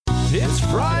It's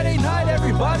Friday night,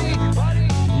 everybody.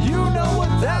 You know what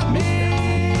that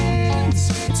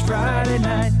means. It's Friday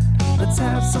night. Let's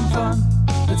have some fun.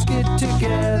 Let's get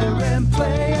together and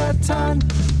play a ton.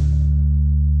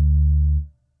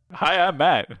 Hi, I'm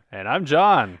Matt. And I'm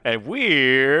John. And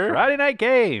we're Friday Night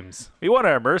Games. We want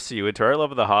to immerse you into our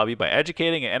love of the hobby by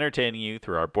educating and entertaining you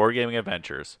through our board gaming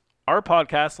adventures. Our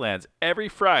podcast lands every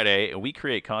Friday, and we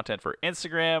create content for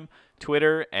Instagram,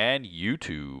 Twitter, and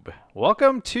YouTube.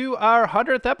 Welcome to our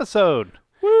 100th episode.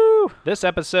 Woo! This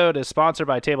episode is sponsored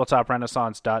by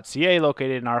TabletopRenaissance.ca,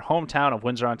 located in our hometown of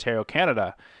Windsor, Ontario,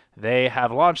 Canada. They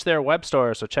have launched their web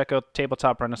store, so check out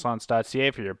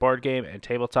TabletopRenaissance.ca for your board game and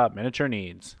tabletop miniature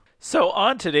needs. So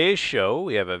on today's show,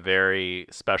 we have a very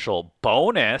special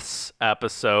bonus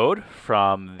episode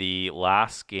from the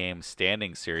Last Game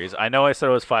Standing series. I know I said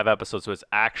it was 5 episodes, so it's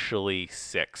actually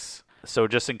 6. So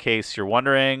just in case you're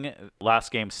wondering,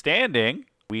 Last Game Standing,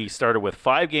 we started with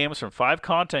 5 games from 5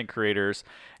 content creators,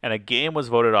 and a game was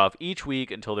voted off each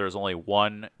week until there was only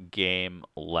 1 game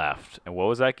left. And what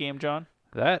was that game, John?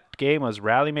 That game was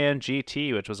Rallyman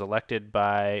GT, which was elected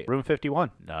by Room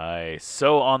 51. Nice.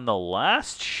 So on the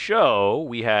last show,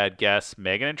 we had guests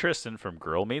Megan and Tristan from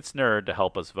Girl Meets Nerd to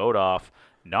help us vote off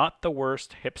Not the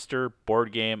Worst Hipster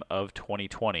Board Game of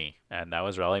 2020. And that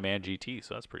was Rallyman GT,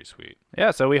 so that's pretty sweet.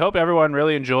 Yeah, so we hope everyone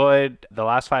really enjoyed the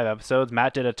last 5 episodes.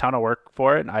 Matt did a ton of work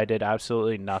for it, and I did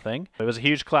absolutely nothing. It was a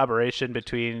huge collaboration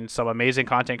between some amazing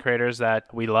content creators that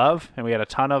we love, and we had a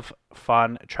ton of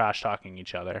fun trash-talking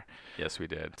each other. Yes, we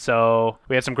did. So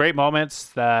we had some great moments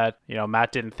that,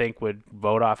 Matt didn't think would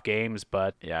vote off games,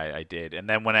 but yeah, I did. And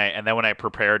then when I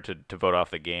prepared to vote off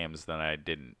the games, then I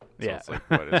didn't. So yeah. It's like,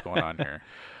 what is going on here?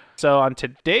 So on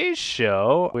today's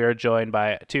show, we are joined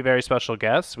by 2 very special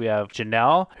guests. We have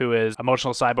Janelle, who is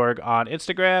EmotionalCyborg on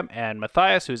Instagram, and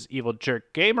Matthias, who's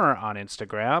EvilJerkGamer on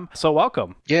Instagram. So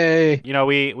welcome. Yay.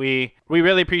 We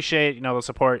really appreciate, the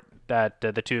support that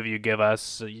the 2 of you give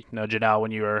us. Janelle,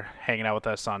 when you were hanging out with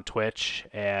us on Twitch,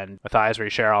 and Matthias, where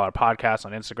you share all our podcasts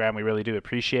on Instagram, we really do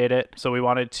appreciate it. So we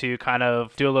wanted to kind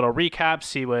of do a little recap,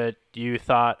 see what you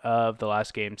thought of the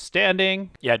Last Game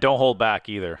Standing. Yeah, don't hold back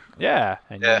either. Yeah,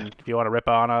 and then if you want to rip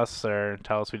on us or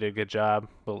tell us we did a good job,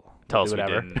 we'll tell us do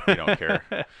whatever. We didn't. We don't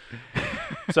care.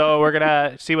 So we're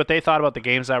gonna see what they thought about the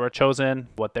games that were chosen,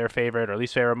 what their favorite or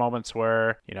least favorite moments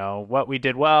were, what we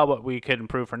did well, what we could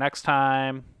improve for next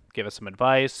time, give us some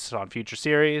advice on future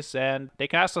series, and they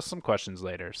can ask us some questions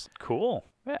later. Cool.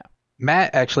 Yeah.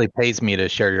 Matt actually pays me to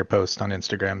share your post on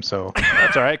Instagram, so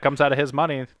that's all right. Comes out of his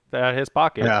money, out of his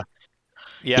pocket. Yeah.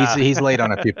 He's late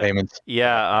on a few payments.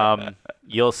 Yeah.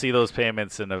 You'll see those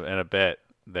payments in a bit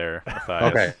there,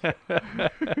 Matthias.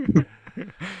 Okay.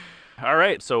 All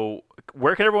right. So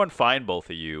where can everyone find both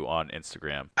of you on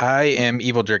Instagram? I am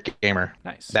EvilJerkGamer.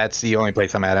 Nice. That's the only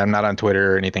place I'm at. I'm not on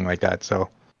Twitter or anything like that, so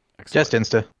Excellent.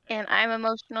 Just Insta. And I'm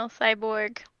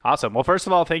EmotionalCyborg. Awesome. Well, first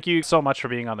of all, thank you so much for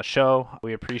being on the show.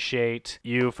 We appreciate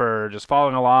you for just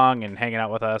following along and hanging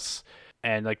out with us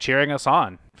and cheering us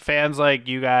on. Fans like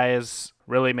you guys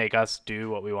really make us do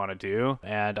what we want to do,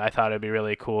 and I thought it'd be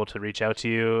really cool to reach out to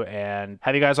you and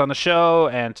have you guys on the show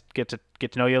and get to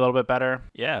know you a little bit better.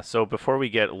 Yeah, so before we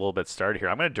get a little bit started here,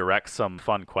 I'm going to direct some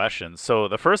fun questions. So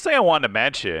the first thing I wanted to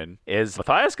mention is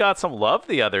Matthias got some love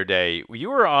the other day. You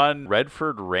were on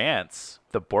Redford Rants,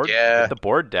 the board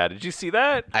dad. Did you see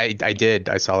that? I did.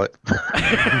 I saw it.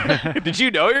 Did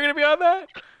you know you were going to be on that?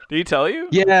 Did he tell you?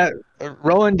 Yeah,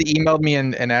 Roland emailed me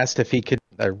and asked if he could,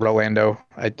 Rolando,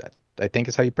 I think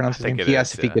is how you pronounce his name. He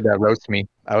asked if he could roast me.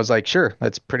 I was like, sure.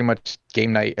 That's pretty much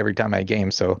game night every time I game.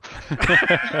 So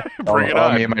Bring it all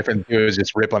on. me and my friends do is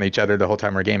just rip on each other the whole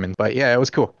time we're gaming. But yeah, it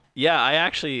was cool. Yeah,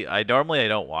 I normally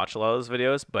don't watch a lot of those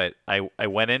videos, but I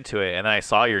went into it and I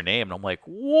saw your name and I'm like,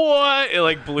 what?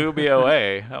 It blew me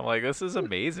away. I'm like, this is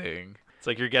amazing. It's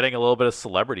like you're getting a little bit of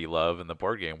celebrity love in the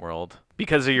board game world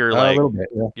because of your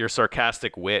your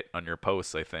sarcastic wit on your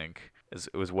posts, I think.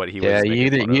 It was what he was. Yeah, you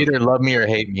either love me or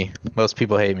hate me. Most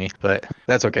people hate me, but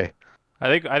that's okay. I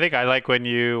think I like when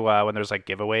you when there's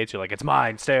giveaways, you're like, it's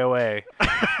mine, stay away.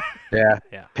 Yeah.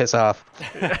 Piss off.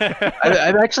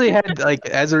 I've actually had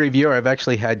as a reviewer, I've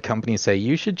actually had companies say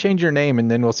you should change your name and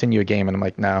then we'll send you a game, and I'm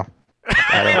like, no,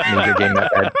 I don't need your game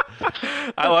that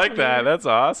bad. I like that. That's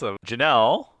awesome,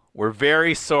 Janelle. We're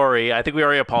very sorry. I think we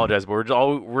already apologized, but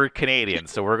we're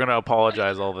Canadians, so we're gonna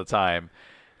apologize all the time.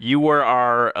 You were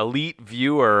our elite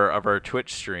viewer of our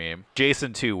Twitch stream.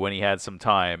 Jason, too, when he had some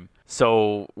time.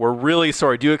 So we're really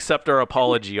sorry. Do you accept our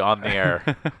apology on the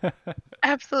air?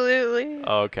 Absolutely.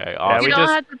 Okay, Yeah, awesome. You we don't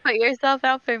just- have to put yourself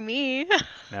out for me.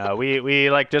 No, we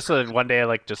like just one day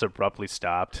like just abruptly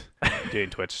stopped doing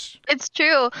Twitch. It's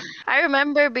true. I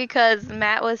remember because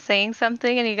Matt was saying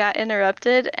something and he got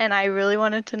interrupted, and I really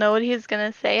wanted to know what he was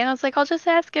gonna say, and I was like, I'll just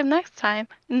ask him next time.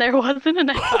 And there wasn't a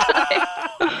next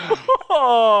time.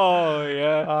 Oh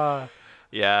yeah.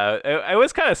 Yeah, it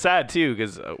was kind of sad too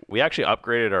because we actually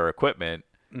upgraded our equipment,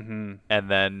 and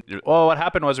then Well, what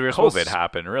happened was we were COVID supposed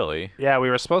happened. Really? Yeah, we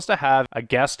were supposed to have a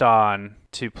guest on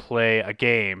to play a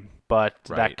game, but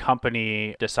Right. that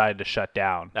company decided to shut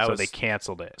down, That so was they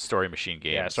canceled it. Story Machine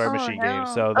Games. Yeah, Story Oh, Machine no.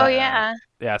 Games. So Oh that, yeah.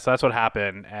 yeah, so that's what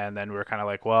happened, and then we were kind of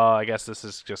like, well, I guess this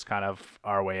is just kind of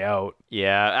our way out.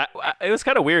 Yeah, it was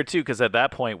kind of weird too because at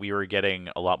that point we were getting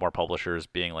a lot more publishers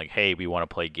being like, "Hey, we want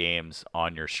to play games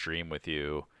on your stream with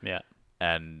you," Yeah.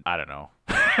 and I don't know.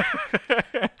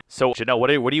 So, Janelle, what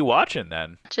are you watching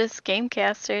then? Just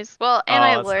Gamecasters. Well, and Oh,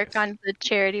 I that's lurk nice. on the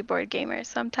charity board gamer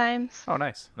sometimes. Oh,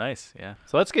 nice. Nice, yeah.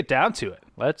 So let's get down to it.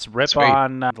 Let's rip Sweet.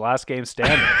 on the last game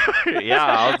standing. Yeah,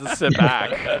 I'll just sit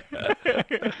back.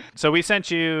 So we sent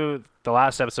you the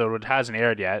last episode, which hasn't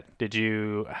aired yet. Did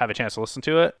you have a chance to listen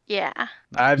to it? Yeah.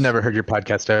 I've never heard your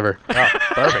podcast ever. Oh,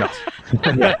 perfect.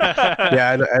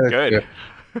 Yeah, I Good.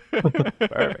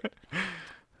 Perfect.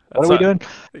 What are we doing?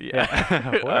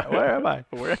 Yeah. Where am I?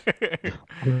 Where-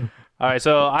 All right,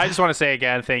 so I just want to say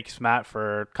again, thanks, Matt,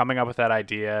 for coming up with that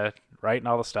idea, writing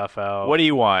all the stuff out. What do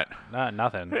you want?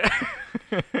 Nothing.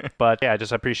 But yeah, I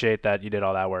just appreciate that you did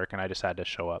all that work, and I just had to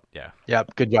show up. Yeah.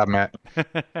 Yep, good job, Matt.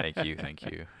 Thank you. Thank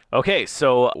you. Okay,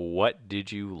 so what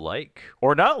did you like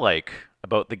or not like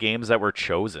about the games that were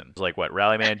chosen? Like what?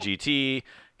 Rallyman GT,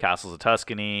 Castles of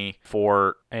Tuscany,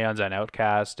 Fort. Aeon's an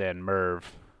Outcast and Merv.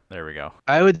 There we go.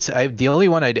 I would say the only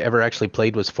one I'd ever actually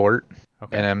played was Fort,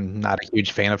 Okay. and I'm not a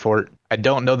huge fan of Fort. I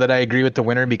don't know that I agree with the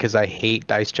winner because I hate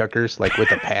dice chuckers like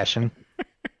with a passion.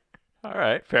 All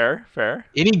right, fair.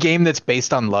 Any game that's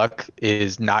based on luck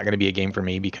is not going to be a game for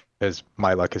me because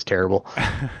my luck is terrible.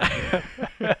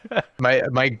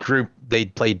 My group, they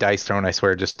play Dice Throne, I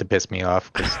swear, just to piss me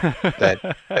off because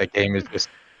that game is just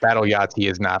Battle Yahtzee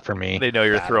is not for me. They know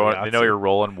you're Battle They know Yahtzee. you're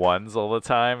rolling ones all the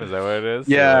time. Is that what it is?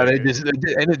 Yeah, So, they just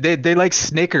and they like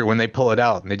snicker when they pull it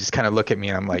out, and they just kind of look at me,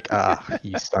 and I'm like,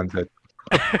 you sons of.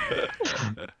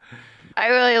 I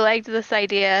really liked this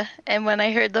idea, and when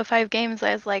I heard the 5 games,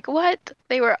 I was like, "What?"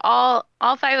 They were all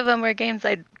 5 of them were games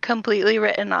I'd completely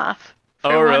written off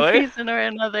for Oh, one really? reason or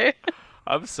another.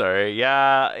 I'm sorry.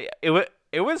 Yeah, it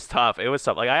was tough. It was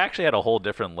tough. Like I actually had a whole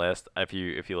different list. If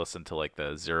you listen to like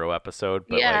the 0 episode,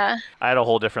 but Yeah. like I had a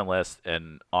whole different list.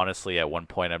 And honestly, at one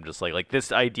point, I'm just like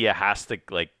this idea has to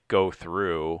like go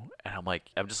through. And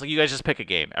I'm just like, you guys just pick a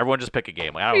game. Everyone just pick a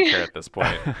game. Like I don't care at this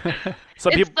point.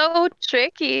 Some It's people, so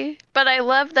tricky, but I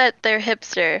love that they're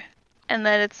hipster and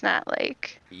that it's not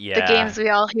like yeah. the games we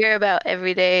all hear about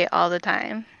every day, all the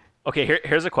time. Okay,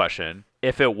 here's a question.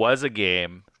 If it was a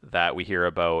game that we hear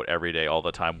about every day all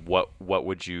the time, what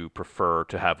would you prefer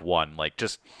to have won? Like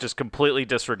just completely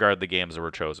disregard the games that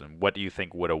were chosen. What do you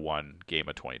think would have won Game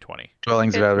of 2020?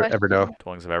 Dwellings of Good question. Everdell.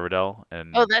 Dwellings of Everdell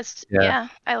and Oh, that's Yeah. yeah,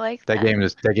 I like That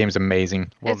game's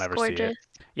amazing. We'll it's never gorgeous. see it.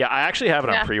 yeah, I actually have it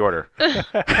on Yeah. pre-order.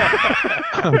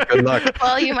 Good luck.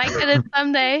 Well, you might get it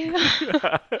someday.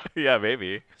 Yeah,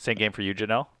 maybe. Same game for you,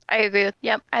 Janelle? I agree with.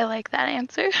 Yep, I like that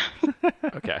answer.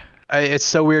 Okay. It's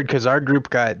so weird because our group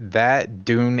got that,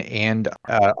 Dune, and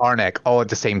Arnak all at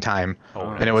the same time.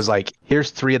 Oh, And it was like,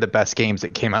 here's 3 of the best games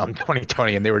that came out in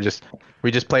 2020. And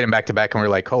we just played them back to back and we're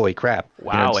like, holy crap.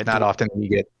 Wow, It's and not often that you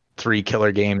get 3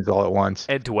 killer games all at once.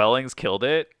 And Dwellings killed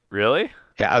it? Really?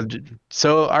 Yeah.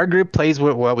 So our group plays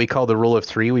with what we call the rule of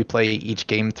 3. We play each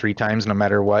game 3 times, no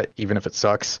matter what, even if it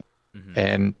sucks. Mhm.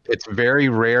 And it's very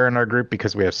rare in our group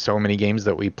because we have so many games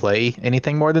that we play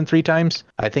anything more than 3 times.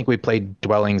 I think we played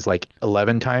Dwellings like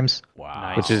 11 times,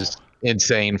 Wow. which is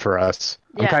insane for us.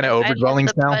 I'm Yeah, kind of if I over had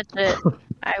Dwellings the now. budget,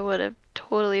 I would have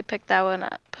totally picked that one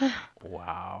up.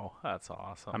 Wow. That's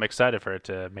awesome. I'm excited for it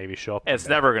to maybe show up. It's one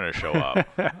day. never going to show up.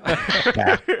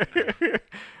 Yeah.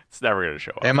 It's never going to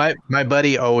show up. And my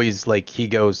buddy always like he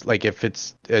goes like if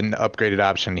it's an upgraded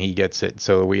option he gets it.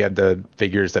 So we had the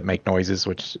figures that make noises,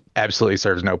 which absolutely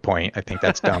serves no point. I think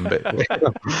that's dumb, but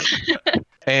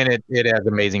and it has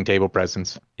amazing table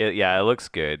presence. Yeah, it looks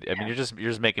good. I mean, you're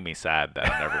just making me sad that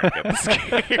I'm never gonna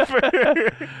get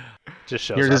this game. Just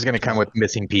shows You're just up. gonna come with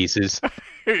missing pieces.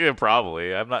 Yeah,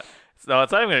 probably. I'm not. No,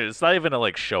 it's not even. It's not even to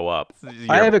like show up.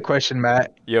 I have a question,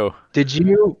 Matt. Yo. Did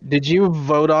you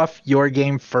vote off your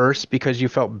game first because you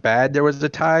felt bad there was a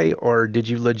tie, or did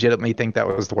you legitimately think that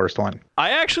was the worst one? I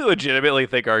actually legitimately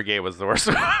think our game was the worst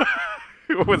one.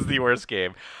 was the worst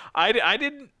game. I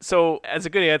didn't. So as a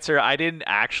good answer, I didn't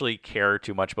actually care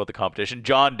too much about the competition.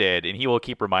 John did, and he will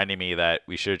keep reminding me that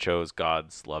we should have chose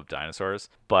Gods Love Dinosaurs.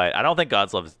 But I don't think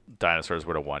Gods Love Dinosaurs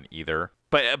would have won either.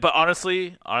 But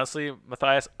honestly,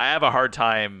 Matthias, I have a hard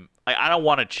time. I don't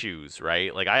want to choose,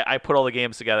 right? Like I put all the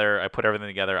games together, I put everything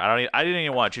together. I didn't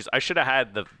even want to choose. I should have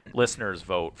had the listeners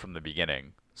vote from the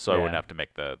beginning, so I wouldn't have to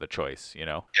make the choice.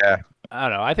 Yeah. I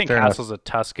don't know. I think Fair Castles of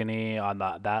Tuscany on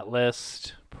that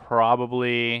list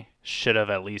probably should have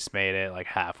at least made it like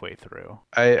halfway through.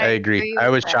 I agree. I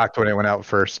was shocked when it went out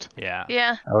first. Yeah.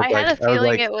 Yeah, I had a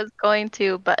feeling it was going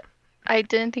to, but I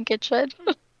didn't think it should.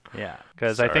 Yeah,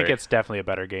 because I think it's definitely a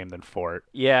better game than Fort.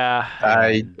 Yeah.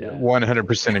 I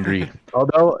 100% agree.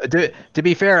 Although, to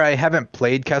be fair, I haven't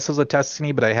played Castles of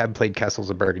Tuscany, but I have played Castles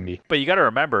of Burgundy. But you got to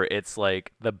remember, it's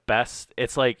like the best.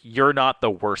 It's like you're not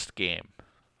the worst game.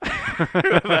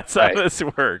 That's how this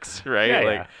works,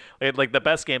 right? Yeah, like the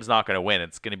best game's not going to win.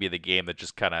 It's going to be the game that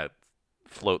just kind of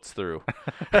floats through.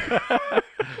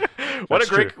 What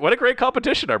a great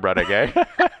competition I'm running, eh?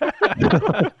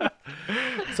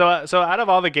 So out of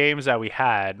all the games that we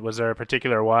had, was there a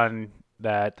particular one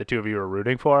that the two of you were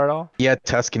rooting for at all? Yeah,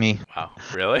 Tuscany. Wow,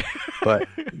 really? But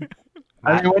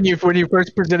I mean, when you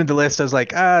first presented the list, I was like,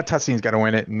 Tuscany's got to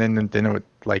win it, and then it would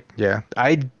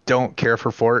I don't care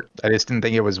for Fort. I just didn't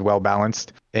think it was well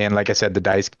balanced, and like I said, the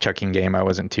dice chucking game, I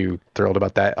wasn't too thrilled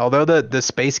about that. Although the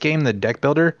space game, the deck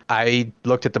builder, I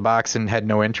looked at the box and had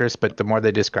no interest, but the more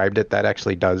they described it, that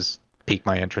actually does pique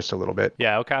my interest a little bit.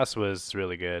 Yeah, Outcast was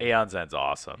really good. Aeon's End's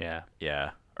awesome.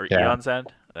 Yeah. Or Aeon's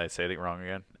End? Did I say it wrong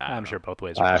again? I'm sure both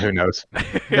ways. Who knows?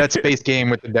 That space game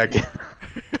with the deck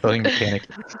building mechanic.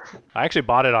 I actually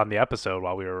bought it on the episode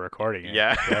while we were recording it.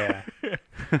 Yeah.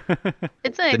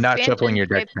 It's an not expansion shuffling your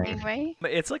deck type thing, right?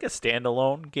 It's like a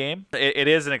standalone game. It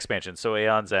is an expansion. So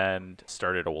Aeon's End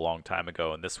started a long time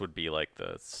ago, and this would be like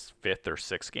the 5th or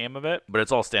 6th game of it. But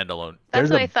it's all standalone. That's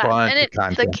There's what a I thought. bunch And of it's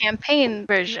the content. campaign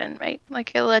version, right?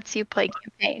 Like it lets you play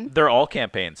campaign. They're all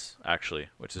campaigns, actually,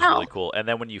 which is Oh. really cool. And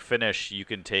then when you finish, you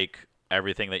can take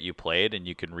everything that you played and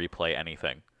you can replay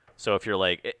anything. So if you're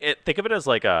like, think of it as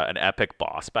like an epic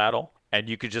boss battle, and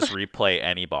you could just replay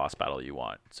any boss battle you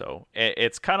want. So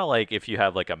it's kind of like if you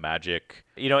have like a magic,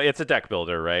 it's a deck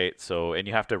builder, right? So, and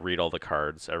you have to read all the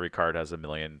cards. Every card has a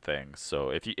million things. So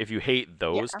if you hate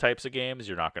those types of games,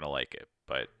 you're not going to like it.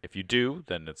 But if you do,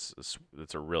 then it's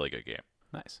a really good game.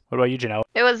 Nice. What about you, Janelle?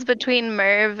 It was between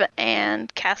Merv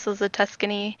and Castles of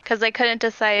Tuscany because I couldn't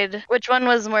decide which one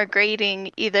was more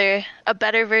grating, either a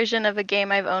better version of a game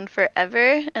I've owned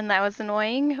forever, and that was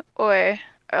annoying, or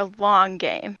a long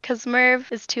game. Because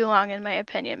Merv is too long in my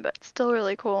opinion, but still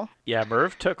really cool. Yeah,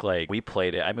 Merv took we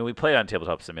played it. I mean, we played it on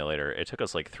Tabletop Simulator. It took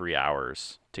us like 3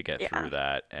 hours to get through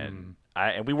that, and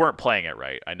and we weren't playing it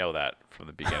right. I know that from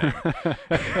the beginning.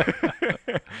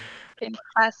 In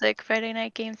classic Friday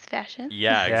Night Games fashion.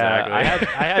 Yeah, exactly.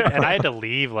 I had to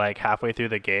leave like halfway through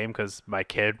the game because my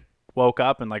kid woke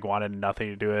up and like wanted nothing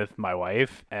to do with my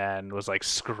wife and was like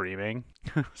screaming.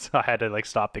 So I had to like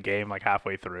stop the game like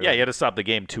halfway through. Yeah, you had to stop the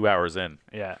game 2 hours in.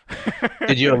 Yeah.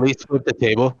 Did you at least flip the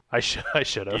table? I should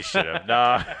have. You should have.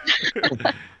 Nah.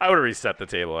 I would have reset the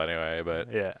table anyway,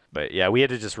 but yeah, we had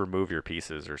to just remove your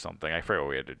pieces or something. I forget what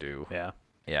we had to do. Yeah.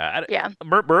 Yeah.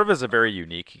 Merv is a very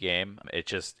unique game.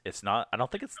 It's not. I don't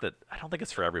think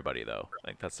it's for everybody though. I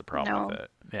think that's the problem with it.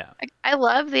 Yeah. I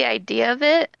love the idea of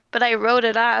it, but I wrote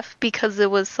it off because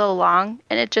it was so long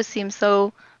and it just seems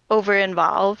so over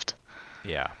involved.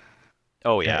 Yeah.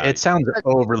 Oh yeah. It sounds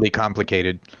overly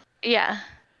complicated. Yeah.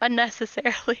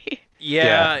 Unnecessarily.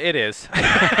 Yeah, it is.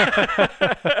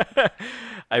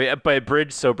 I mean, but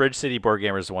Bridge City Board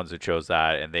Gamers are the ones who chose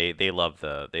that, and they love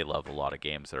a lot of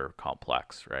games that are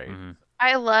complex, right? Mm-hmm.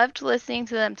 I loved listening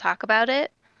to them talk about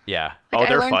it. Yeah. Like,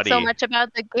 they're I learned funny. so much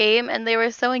about the game, and they were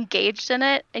so engaged in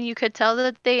it, and you could tell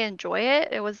that they enjoy it.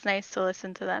 It was nice to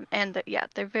listen to them, and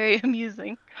they're very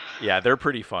amusing. Yeah, they're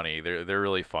pretty funny. They're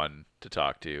really fun to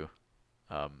talk to,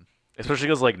 especially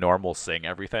because like Norm sing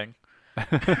everything.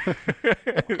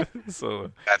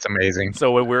 So That's amazing.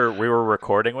 So when we were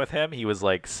recording with him, he was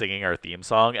like singing our theme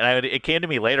song, and it came to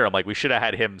me later. I'm like, we should have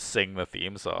had him sing the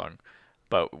theme song,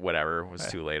 but whatever, it was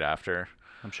too late after.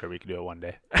 I'm sure we could do it one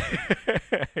day.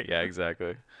 Yeah,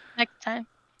 exactly. Next time.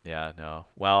 Yeah, no.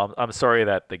 Well, I'm sorry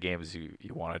that the games you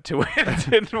wanted to win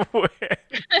didn't win.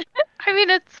 I mean,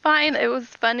 it's fine. It was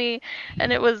funny,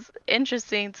 and it was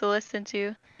interesting to listen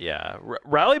to. Yeah,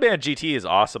 Rally Band GT is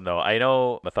awesome though. I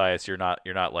know, Matthias, you're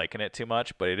not liking it too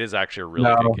much, but it is actually a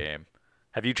really good game.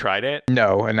 Have you tried it?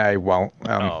 No, and I won't.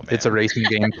 It's a racing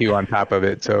game too on top of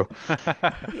it, so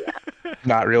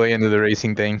not really into the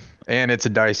racing thing. And it's a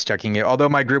dice checking it. Although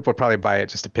my group will probably buy it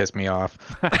just to piss me off.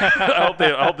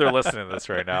 I hope they're listening to this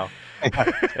right now.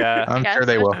 Yeah. I'm sure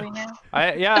they will.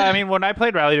 I mean, when I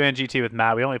played Rallyman GT with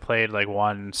Matt, we only played like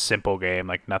one simple game,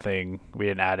 like nothing. We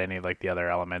didn't add any of like the other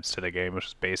elements to the game, which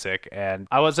was basic. And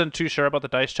I wasn't too sure about the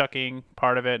dice chucking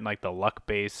part of it and like the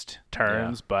luck-based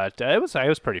turns, but it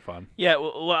was pretty fun. Yeah,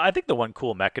 well, I think the one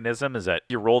cool mechanism is that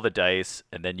you roll the dice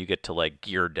and then you get to like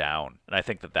gear down, and I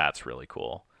think that that's really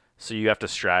cool. So you have to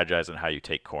strategize on how you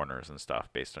take corners and stuff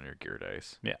based on your gear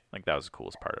dice. Yeah, like that was the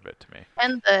coolest part of it to me.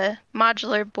 And the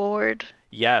modular board.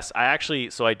 Yes, I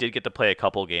did get to play a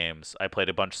couple games. I played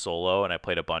a bunch solo and I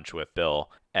played a bunch with Bill.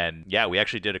 And yeah, we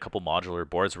actually did a couple modular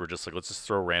boards where we're just like, let's just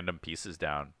throw random pieces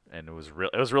down. And it was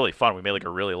really fun. We made like a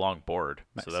really long board.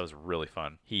 Nice. So that was really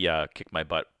fun. He kicked my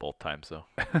butt both times though.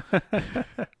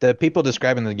 The people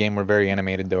describing the game were very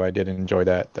animated though. I did enjoy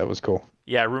that. That was cool.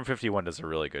 Yeah, Room 51 does a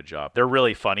really good job. They're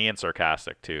really funny and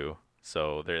sarcastic too.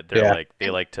 So they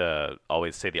like to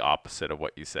always say the opposite of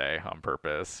what you say on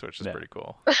purpose, which is pretty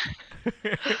cool.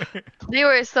 They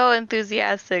were so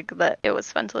enthusiastic that it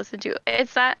was fun to listen to.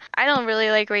 I don't really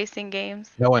like racing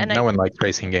games. No one likes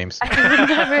racing games. I would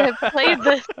never have played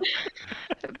this.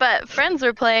 But friends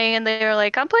were playing and they were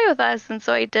like, "Come play with us," and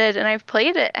so I did, and I've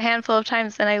played it a handful of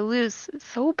times and I lose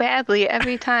so badly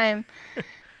every time.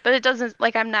 But it doesn't,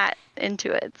 like, I'm not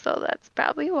into it, so that's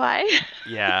probably why.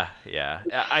 Yeah.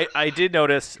 I did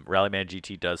notice Rallyman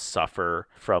GT does suffer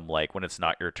from, like, when it's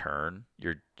not your turn,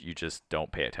 you just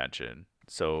don't pay attention.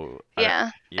 So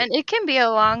and it can be a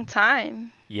long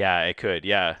time. Yeah, it could.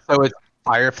 Yeah. So it's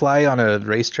Firefly on a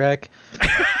racetrack.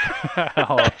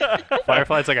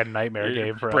 Firefly's like a nightmare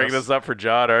game for us. Bring this up for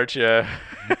John, aren't you?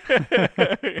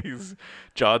 He's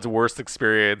John's worst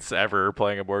experience ever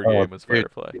playing a board game was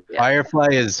Firefly. Firefly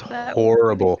is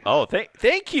horrible. Oh,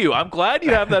 thank you. I'm glad you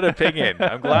have that opinion.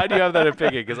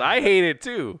 Because I hate it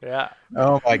too. Yeah.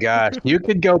 Oh my gosh. You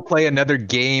could go play another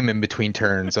game in between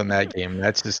turns on that game.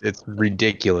 It's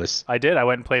ridiculous. I did. I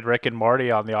went and played Rick and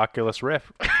Morty on the Oculus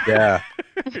Rift. Yeah.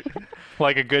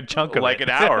 Like a good chunk of like it.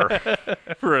 An hour.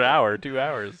 For an hour, 2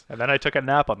 hours. And then I took a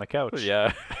nap on the couch.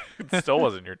 Yeah. It still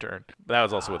wasn't your turn. That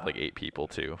was also with like 8 people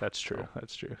too. That's true.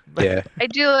 That's true. Yeah. I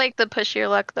do like the push your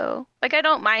luck though. Like I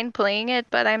don't mind playing it,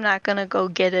 but I'm not gonna go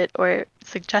get it or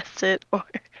suggest it or.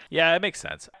 Yeah, it makes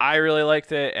sense. I really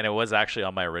liked it, and it was actually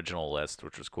on my original list,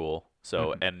 which was cool.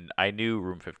 So, and I knew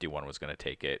Room 51 was going to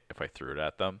take it if I threw it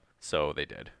at them, so they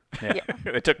did. Yeah.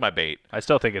 They took my bait. I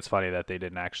still think it's funny that they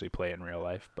didn't actually play in real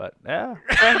life, but yeah.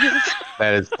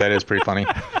 That is pretty funny.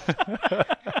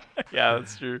 Yeah,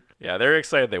 that's true. Yeah, they're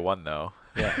excited they won though.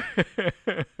 Yeah.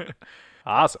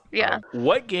 Awesome. Yeah.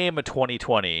 What game of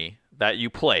 2020 that you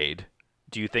played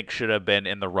do you think should have been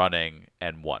in the running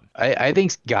and won? I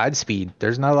think Godspeed.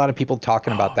 There's not a lot of people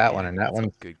talking about that one, and that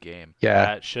one's a good game. Yeah.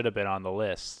 That should have been on the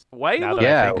list. Why? Now that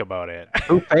I think about it.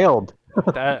 Who failed?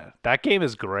 That game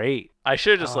is great. I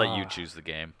should have just let you choose the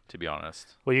game, to be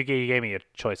honest. Well, you gave me a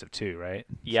choice of 2, right?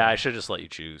 Yeah, I should have just let you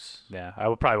choose. Yeah, I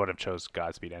probably would have chose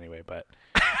Godspeed anyway, but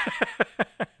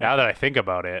now that I think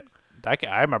about it,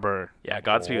 I remember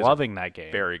Godspeed loving that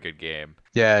game. Very good game.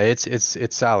 Yeah,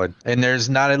 it's solid, and there's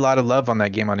not a lot of love on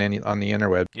that game on the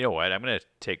interweb. You know what? I'm gonna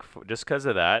take just because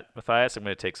of that, Matthias. I'm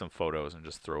gonna take some photos and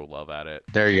just throw love at it.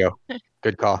 There you go.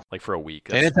 Good call. Like for a week.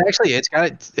 And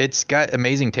it's got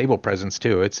amazing table presence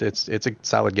too. It's a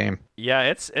solid game. Yeah,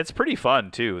 it's pretty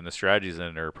fun too, and the strategies in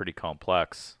it are pretty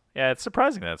complex. Yeah, it's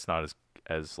surprising that it's not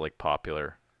as like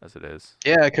popular as it is.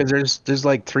 Yeah, because there's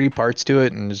like 3 parts to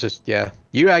it, and it's just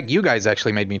you guys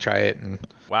actually made me try it. And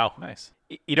wow, nice.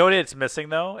 You know what it's missing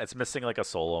though? It's missing like a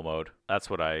solo mode. That's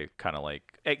what I kind of like,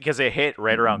 because it hit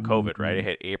right around COVID, right? It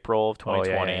hit April of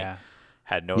 2020. Yeah.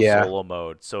 Had no solo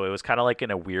mode, so it was kind of like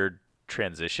in a weird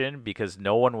transition because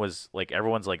no one was like,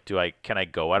 everyone's like, can I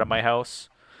go out of my house?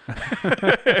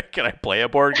 Can I play a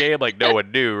board game? Like no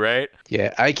one knew, right?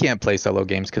 Yeah, I can't play solo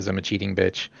games because I'm a cheating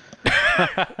bitch.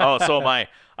 Oh, so am I.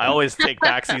 I always take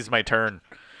backsies my turn.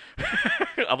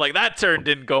 I'm like, that turn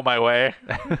didn't go my way.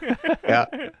 Yeah.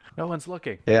 No one's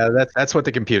looking. Yeah, that's what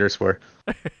the computer's for.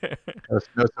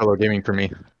 No solo gaming for me.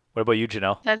 What about you,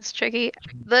 Janelle? That's tricky.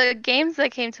 The games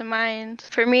that came to mind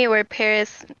for me were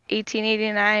Paris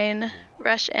 1889,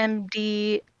 Rush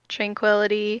MD,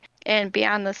 Tranquility, and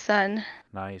Beyond the Sun.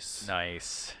 Nice. I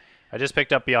I just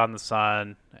picked up Beyond the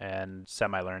Sun and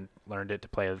learned it to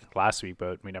play last week,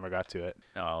 but we never got to it.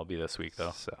 No, it'll be this week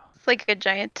though. So It's like a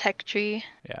giant tech tree.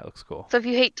 yeah, it looks cool. So if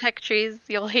you hate tech trees,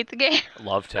 you'll hate the game.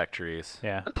 Love tech trees.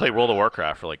 Yeah. I played World of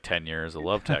Warcraft for like 10 years. I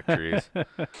love tech trees.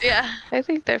 Yeah, I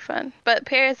think they're fun. But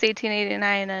Paris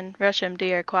 1889 and Rush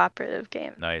MD are cooperative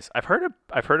games. Nice. I've heard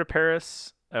of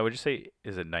Paris would you say,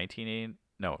 is it 1980?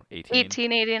 No,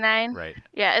 1889. Right.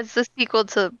 Yeah, it's the sequel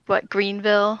to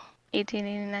Greenville,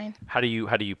 1889. How do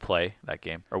you play that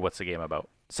game, or what's the game about?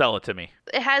 Sell it to me.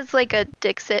 It has like a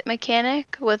Dixit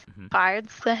mechanic with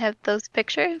cards that have those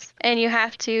pictures. And you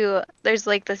have to, there's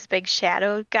like this big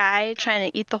shadow guy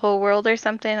trying to eat the whole world or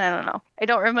something. I don't know. I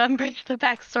don't remember the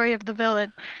backstory of the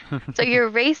villain. So you're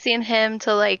racing him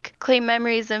to like claim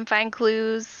memories and find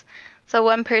clues. So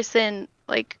one person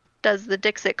like does the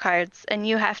Dixit cards and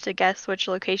you have to guess which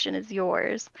location is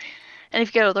yours. And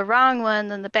if you go the wrong one,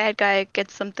 then the bad guy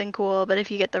gets something cool. But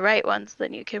if you get the right ones,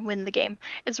 then you can win the game.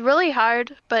 It's really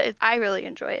hard, but I really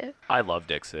enjoy it. I love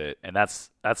Dixit, and that's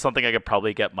something I could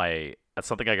probably get my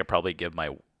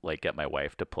get my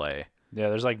wife to play. Yeah,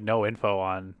 there's like no info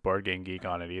on Board Game Geek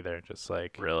on it either. Just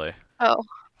like really. Oh,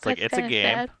 it's like it's a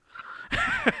game.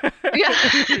 Yeah.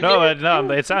 No,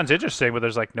 it sounds interesting, but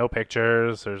there's like no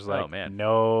pictures. There's like man.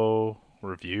 no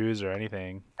reviews or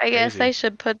anything. I guess I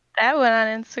should put that one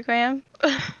on Instagram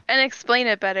and explain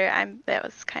it better. That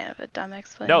was kind of a dumb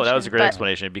explanation. No, that was a great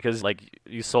explanation because like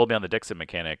you sold me on the Dixit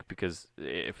mechanic, because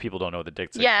if people don't know what the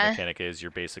Dixit mechanic is,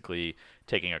 you're basically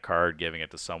taking a card, giving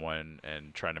it to someone,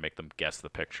 and trying to make them guess the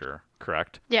picture,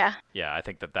 correct? Yeah. Yeah, I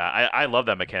think that I love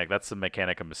that mechanic. That's the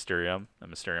mechanic of Mysterium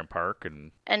Park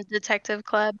and Detective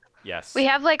Club. Yes. We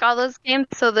have like all those games,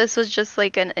 so this was just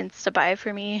like an insta buy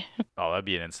for me. Oh, that'd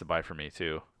be an insta buy for me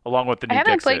too. Along with the new I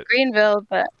haven't Dixit. played Greenville,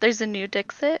 but there's a new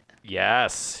Dixit.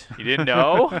 Yes. You didn't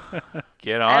know?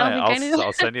 Get on it.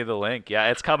 I'll send you the link. Yeah,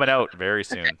 it's coming out very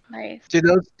soon. Nice. Do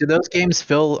those games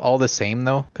feel all the same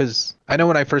though? Because I know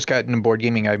when I first got into board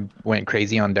gaming, I went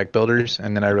crazy on deck builders,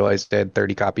 and then I realized I had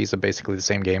 30 copies of basically the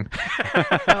same game.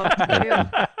 Oh, true.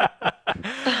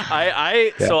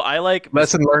 So I like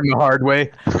lesson learned the hard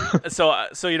way. so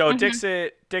you know,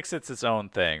 Dixit's its own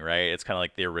thing, right? It's kind of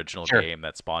like the original game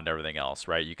that spawned everything else,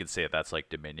 right? You could say that's like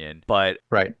Dominion, but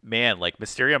man, like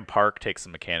Mysterium Park takes the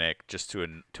mechanic just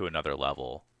to another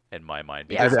level in my mind.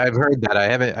 I've heard that. I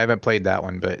haven't played that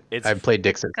one, but I've played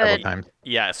Dixit several times.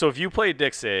 Yeah, so if you play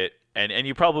Dixit, and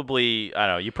you probably, I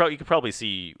don't know, you could probably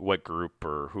see what group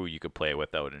or who you could play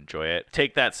with that would enjoy it.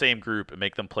 Take that same group and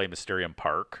make them play Mysterium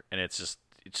Park, and it's just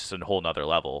a whole nother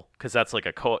level, because that's like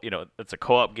it's a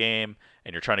co-op game,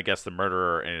 and you're trying to guess the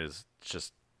murderer, and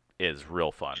it is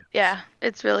real fun. Yeah,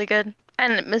 it's really good.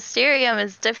 And Mysterium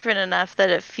is different enough that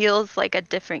it feels like a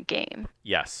different game.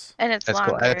 Yes. And it's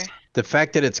longer. Cool. The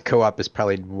fact that it's co-op is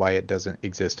probably why it doesn't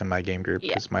exist in my game group,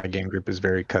 because my game group is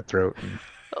very cutthroat. And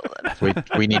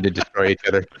we need to destroy each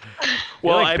other.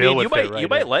 Well, I mean, you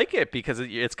might like it because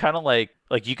it's kind of like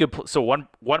you could. So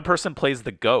one person plays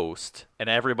the ghost, and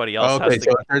everybody else has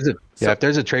to. If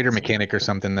there's a traitor mechanic or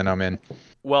something, then I'm in.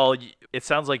 Well, it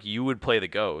sounds like you would play the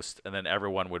ghost, and then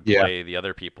everyone would play the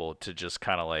other people to just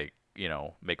kind of like, you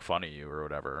know, make fun of you or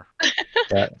whatever.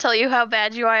 Tell you how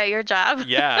bad you are at your job.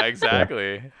 Yeah,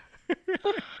 exactly.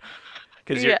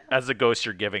 Because as a ghost,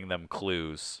 you're giving them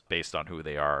clues based on who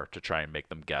they are to try and make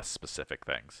them guess specific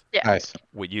things. Yeah. Nice.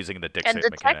 Using the Dixit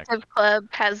mechanic. And Detective Club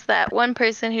has that one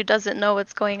person who doesn't know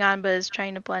what's going on but is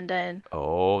trying to blend in.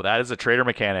 Oh, that is a traitor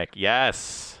mechanic.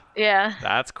 Yes. Yeah.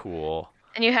 That's cool.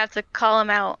 And you have to call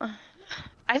them out.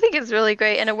 I think it's really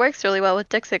great, and it works really well with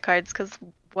Dixit cards, because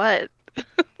what?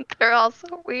 They're all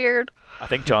so weird. I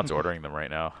think John's ordering them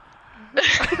right now.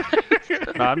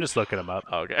 No, I'm just looking them up.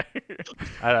 Okay.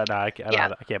 I don't know. I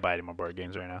can't buy any more board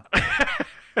games right now.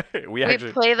 We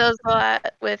play those a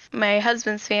lot with my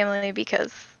husband's family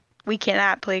because we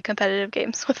cannot play competitive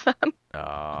games with them.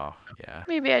 Oh, yeah.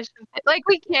 Maybe I shouldn't. Like,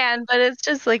 we can, but it's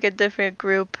just like a different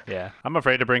group. Yeah. I'm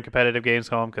afraid to bring competitive games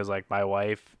home because, like, my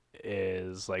wife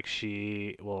is, like,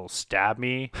 she will stab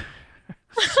me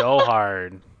so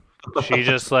hard. She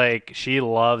just, like, she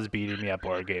loves beating me at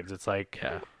board games. It's like...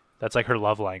 Yeah. That's like her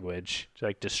love language. She's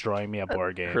like destroying me at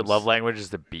board games. Her love language is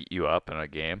to beat you up in a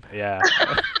game. Yeah.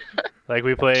 Like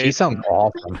we played. She sounds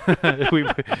awesome.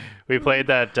 we played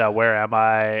that Where Am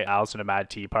I? Alice in a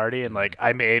Mad Tea Party, and like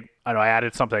I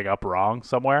added something up wrong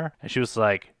somewhere, and she was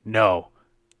like, "No,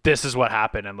 this is what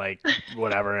happened," and like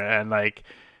whatever, and like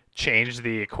changed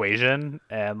the equation,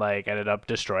 and like ended up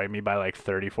destroying me by like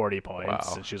 30-40 points.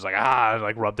 Wow. And she was like, and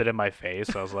like rubbed it in my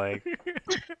face. I was like,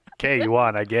 okay, you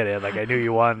won. I get it. Like I knew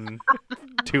you won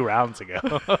 2 rounds ago.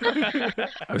 I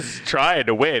was trying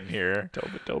to win here.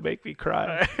 Don't make me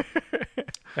cry.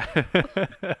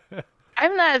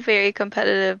 I'm not a very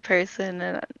competitive person,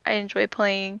 and I enjoy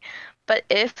playing. But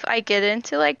if I get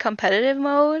into like competitive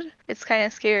mode, it's kind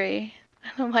of scary.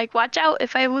 And I'm like, watch out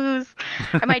if I lose.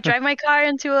 I might drive my car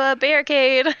into a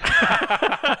barricade.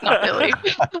 Not really.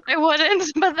 I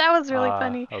wouldn't, but that was really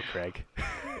funny. Oh, Craig.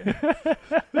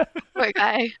 Poor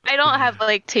guy. I don't have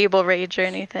like table rage or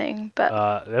anything,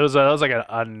 but It was like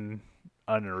an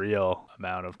unreal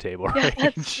amount of table yeah, range.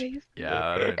 that's crazy.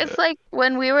 Yeah. It's like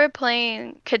when we were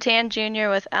playing Catan Jr.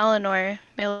 with Eleanor,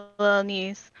 my little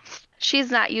niece.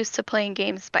 She's not used to playing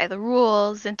games by the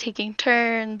rules and taking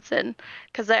turns, and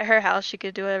because at her house she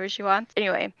could do whatever she wants.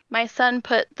 Anyway, my son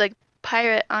put the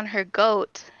pirate on her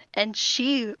goat, and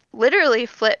she literally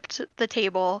flipped the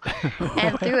table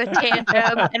and threw a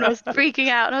tantrum and was freaking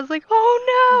out. And I was like,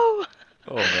 oh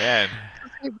no! Oh man.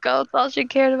 Her goats, all she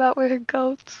cared about were her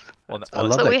goats. Well, I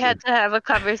love So that we kid. had to have a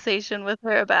conversation with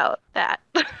her about that.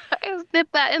 I nip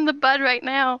that in the bud right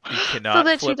now. you cannot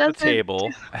that she flip the doesn't- table.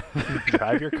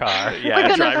 Drive your car. We're Yeah,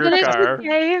 gonna drive your finish the car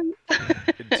game.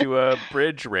 into a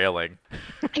bridge railing.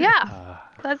 Yeah,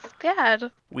 that's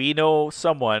bad. We know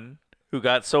someone who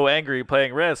got so angry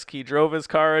playing Risk, he drove his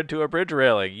car into a bridge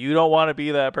railing. You don't want to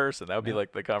be that person. That would be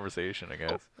like the conversation, I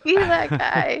guess. Be that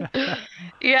guy.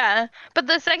 Yeah, but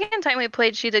the second time we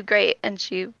played, she did great, and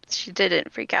she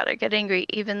didn't freak out or get angry,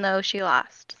 even though she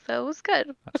lost. So it was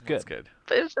good. That's good. That's good.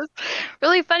 But it's just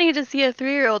really funny to see a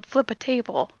 3-year-old flip a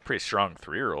table. Pretty strong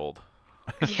 3-year-old.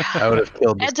 Yeah. I would have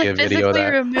killed And to see to a video of physically that.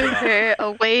 remove her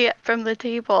away from the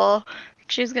table,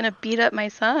 she's gonna beat up my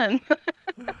son.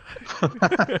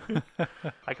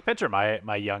 I can picture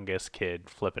my youngest kid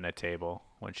flipping a table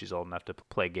when she's old enough to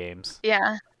play games.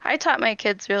 Yeah, I taught my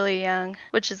kids really young,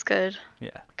 which is good, Yeah.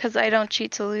 because I don't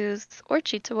cheat to lose or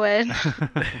cheat to win.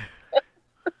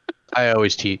 I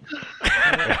always cheat.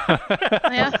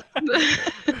 Yeah.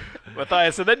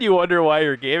 Matthias, and then you wonder why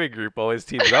your gaming group always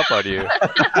teams up on you.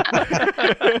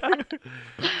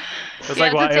 It was You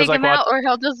like have to take him wa- out or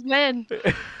he'll just win.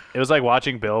 it was like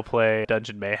watching Bill play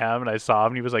Dungeon Mayhem, and I saw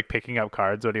him and he was like picking up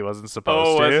cards when he wasn't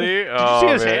supposed to. Was he? Did Oh, you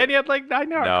see his man. hand? He had like 9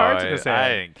 No, cards in his I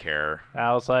hand. didn't care.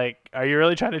 I was like, "Are you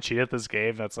really trying to cheat at this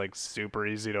game? That's like super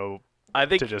easy to." I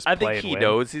think just I play think and he win.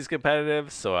 knows he's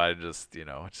competitive, so I just, it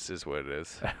just is what it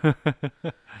is.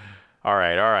 All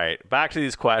right. Back to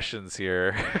these questions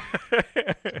here.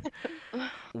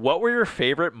 What were your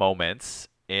favorite moments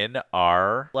in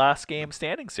our last game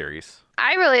standing series?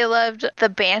 I really loved the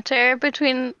banter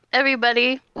between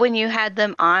everybody when you had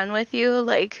them on with you.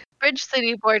 Like, Bridge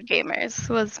City Board Gamers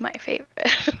was my favorite.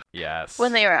 Yes.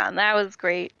 When they were on. That was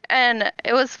great. And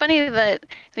it was funny that,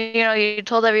 you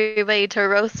told everybody to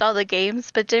roast all the games,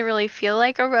 but didn't really feel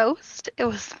like a roast. It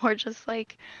was more just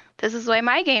like, this is why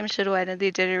my game should win, and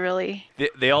they did it really.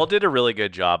 They all did a really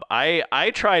good job.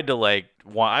 I tried to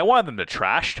I wanted them to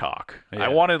trash talk. Yeah. I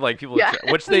wanted people Yeah,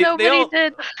 to which they nobody all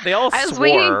did. they all I was swore.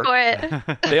 waiting for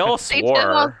it. They all They did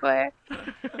all swore. swear.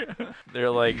 They're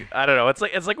like, I don't know. It's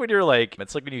like when you're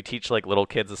it's like when you teach little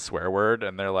kids a swear word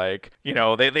and they're like,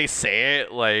 they say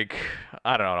it like,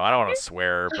 I don't know. I don't want to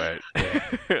swear, but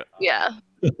Yeah.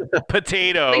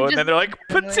 potato, They and just- then they're like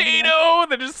potato,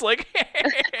 and they're just like,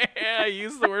 I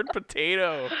use the word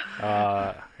potato.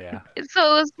 Yeah.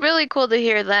 So it was really cool to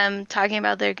hear them talking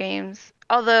about their games.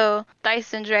 Although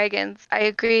Dice and Dragons, I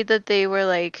agreed that they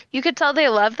were you could tell they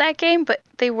loved that game, but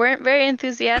they weren't very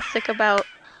enthusiastic about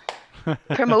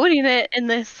promoting it in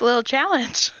this little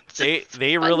challenge.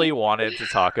 They really wanted to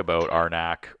talk about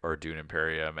Arnak or Dune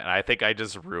Imperium, and I think I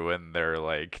just ruined their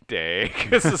day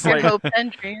because it's Their hopes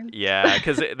and dreams. yeah,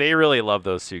 because they really love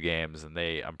those two games, and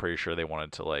I'm pretty sure they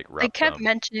wanted to They rep kept them.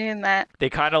 mentioning that. They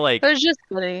kind of It was just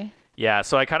funny. yeah,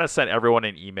 so I kind of sent everyone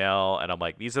an email, and I'm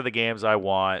like, these are the games I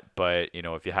want, but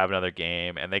if you have another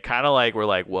game, and they kind of were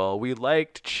like, well, we'd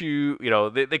like to choose,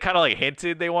 they kind of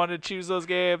hinted they wanted to choose those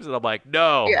games, and I'm like,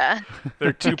 no, Yeah.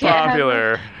 they're too Can't have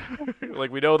popular.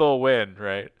 We know they'll win,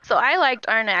 right? So I liked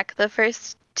Arnak the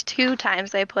first 2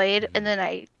 times I played, and then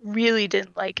I really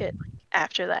didn't like it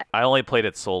after that. I only played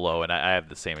it solo, and I have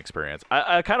the same experience.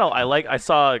 I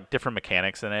saw different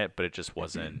mechanics in it, but it just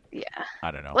wasn't. Yeah.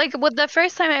 I don't know. With the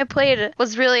first time I played it,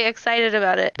 was really excited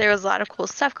about it. There was a lot of cool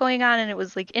stuff going on, and it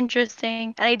was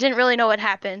interesting, and I didn't really know what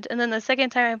happened. And then the second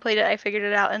time I played it, I figured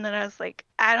it out, and then I was like,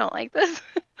 I don't like this.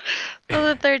 So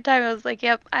the third time I was like,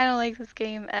 yep, I don't like this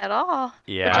game at all.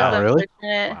 Yeah. Which is Wow, really?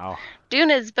 unfortunate. Wow. Dune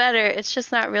is better. It's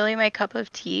just not really my cup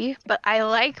of tea, but I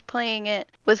like playing it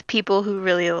with people who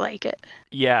really like it.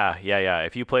 Yeah.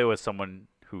 If you play with someone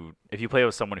who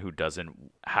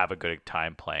doesn't have a good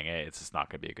time playing it, it's just not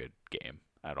going to be a good game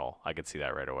at all. I can see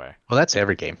that right away. Well, that's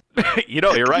every game.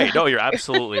 You're right. No, you're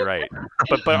absolutely right.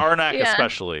 But Arnak Yeah.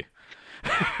 especially.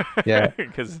 Yeah.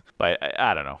 Because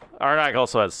I don't know. Arnak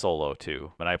also has solo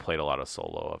too, and I played a lot of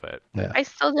solo of it. I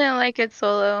still didn't like it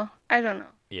solo. I don't know.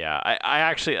 Yeah, I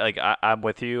actually I'm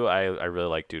with you. I really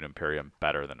like Dune Imperium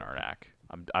better than Arnak.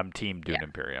 I'm team Dune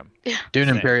Imperium. Dune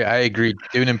Same. Imperium, I agree.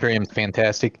 Dune Imperium's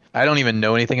fantastic. I don't even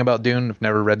know anything about Dune. I've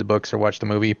never read the books or watched the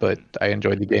movie, but I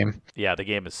enjoyed the game. Yeah, the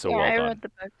game is so yeah, well I done. read the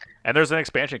book. And there's an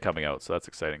expansion coming out, so that's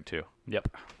exciting too. Yep.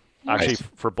 Actually, Nice.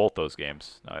 for both those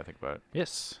games, now that I think about it.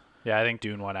 Yes. Yeah, I think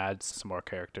Dune 1 adds some more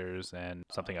characters and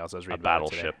something else I was A reading about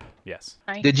today. battleship. Yes.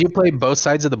 Nice. Did you play both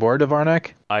sides of the board of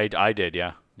Arnak? I did,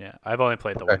 yeah. Yeah, I've only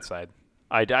played the Okay. one side.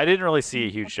 I didn't really see a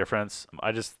huge difference.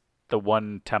 The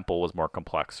one temple was more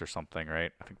complex or something,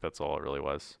 right? I think that's all it really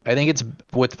was. I think it's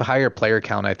with the higher player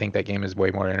count. I think that game is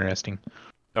way more interesting.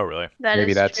 Oh, really? That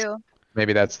maybe is that's- true.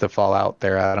 Maybe that's the fallout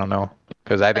there. I don't know,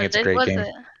 because I think But it's a it great game.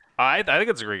 wasn't- I think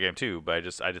it's a great game too, but I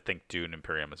just think Dune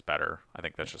Imperium is better. I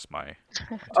think that's just my.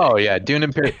 Oh yeah, Dune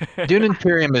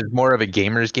Imperium is more of a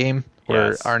gamer's game, where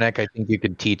Yes. Arnak I think you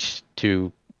could teach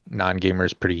to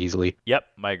non-gamers pretty easily. Yep,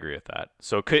 I agree with that.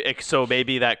 So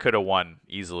maybe that could have won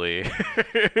easily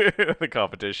the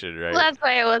competition, right? Well, that's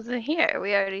why I wasn't here.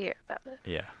 We already hear about it.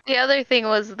 Yeah. The other thing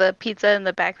was the pizza in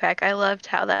the backpack. I loved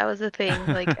how that was a thing,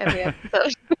 like every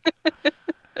episode.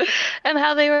 And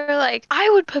how they were like, I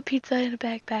would put pizza in a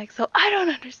backpack, so I don't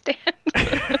understand.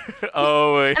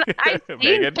 Oh, And I've seen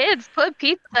Megan. kids put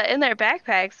pizza in their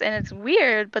backpacks, and it's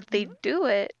weird, but they do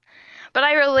it. But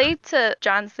I relate to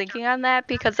John's thinking on that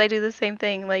because I do the same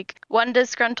thing. Like, one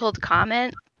disgruntled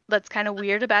comment that's kind of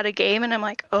weird about a game, and I'm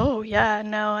like, oh, yeah,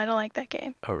 no, I don't like that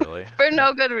game. Oh, really? For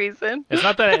no good reason. It's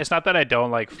not that I don't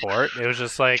like Fort. It was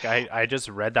just like I just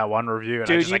read that one review and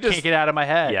Dude, I can't get it out of my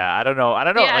head. Yeah, I don't know.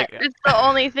 Yeah, Like, it's the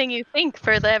only thing you think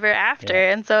for the ever after.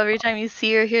 Yeah. And so every time you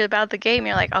see or hear about the game,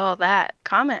 you're like, oh, that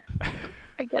comment.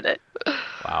 I get it.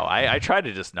 wow. I tried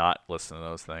to just not listen to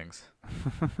those things.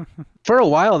 For a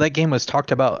while, that game was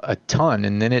talked about a ton,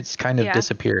 and then it's kind of Yeah.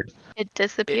 disappeared. It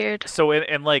disappeared. So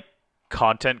in like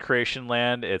content creation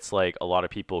land, it's like a lot of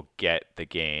people get the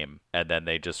game and then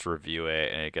they just review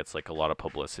it and it gets like a lot of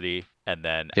publicity and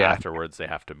then Yeah. afterwards they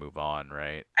have to move on,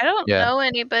 right? I don't Yeah. know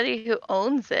anybody who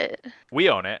owns it. We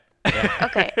own it.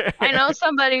 Okay, I know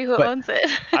somebody who But- owns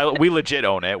it. We legit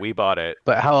own it. We bought it.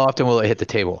 But how often will it hit the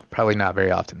table? Probably not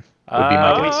very often. Would be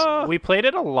my guess. We played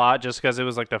it a lot just because it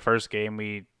was like the first game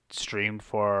we streamed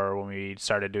for when we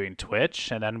started doing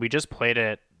Twitch, and then we just played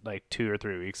it like 2 or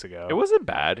 3 weeks ago. It wasn't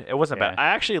bad. It wasn't bad. Yeah. I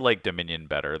actually like Dominion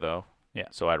better though. Yeah.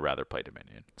 So I'd rather play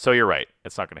Dominion. So you're right.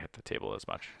 It's not going to hit the table as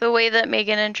much. The way that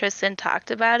Megan and Tristan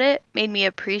talked about it made me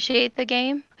appreciate the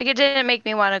game. Like, it didn't make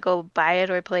me want to go buy it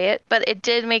or play it, but it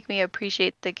did make me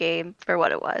appreciate the game for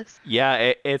what it was.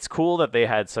 Yeah, it's cool that they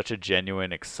had such a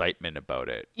genuine excitement about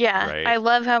it. Yeah, Right. I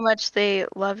love how much they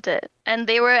loved it. And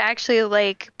they were actually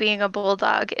like being a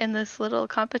bulldog in this little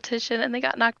competition and they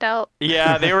got knocked out.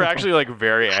 Yeah, they were actually like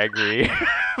very angry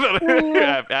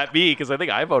at me because I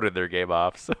think I voted their game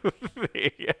off. So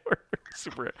they were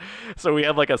super. So we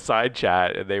had like a side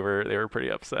chat and they were pretty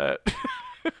upset.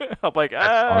 I'm like,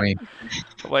 That's funny.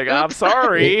 I'm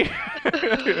sorry.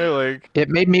 Like, It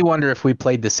made me wonder if we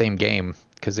played the same game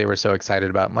because they were so excited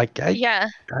about it. I'm like, Yeah.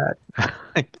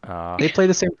 they play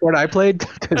the same board I played?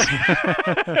 'Cause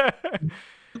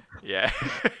yeah.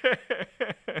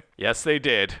 Yes, they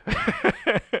did.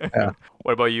 Yeah.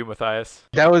 What about you, Matthias?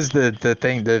 that was the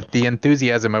thing, the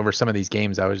enthusiasm over some of these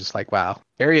games. I was just like, wow.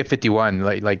 Area 51,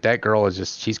 like that girl is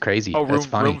just, she's crazy. Oh, That's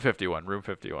funny. room 51. Room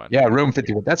 51. Yeah, Room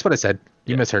 51. That's what I said.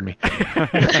 You misheard me.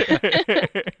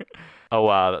 Oh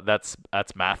wow, that's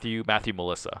Matthew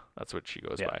Melissa. That's what she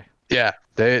goes Yeah. by. Yeah,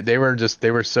 they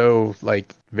were so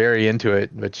like very into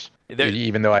it, which They're-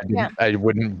 even though I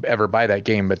wouldn't ever buy that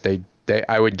game, but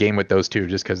I would game with those two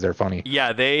just because they're funny.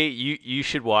 Yeah, you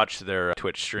should watch their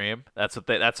Twitch stream. That's what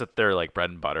their like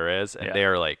bread and butter is, and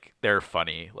Yeah. they're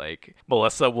funny. Like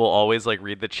Melissa will always like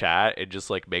read the chat and just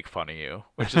like make fun of you,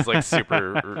 which is like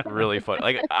super really funny.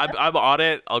 Like I'm on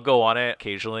it. I'll go on it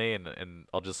occasionally, and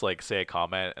I'll just like say a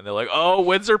comment, and they're like, "Oh,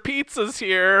 Windsor Pizza's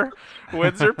here.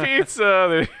 Windsor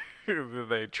Pizza."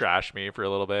 They trash me for a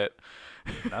little bit.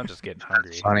 Now I'm just getting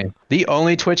hungry. Funny. The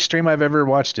only Twitch stream I've ever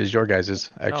watched is your guys's,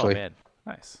 actually. Oh man,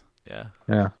 Nice. yeah.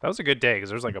 Yeah. That was a good day because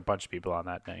there was like a bunch of people on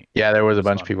that night. Yeah, there was a That's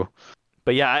bunch fun. of people.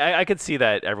 But yeah, I could see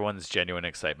that everyone's genuine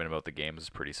excitement about the game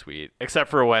is pretty sweet, except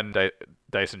for when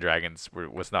Dice and Dragons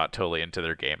was not totally into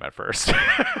their game at first.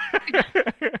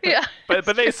 Yeah.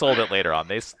 but they sold it later on.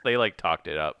 They like talked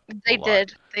it up. They a lot.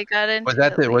 did. They got into Was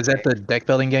that it the deck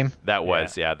building game? That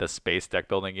was the space deck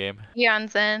building game.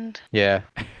 Eon's End. Yeah.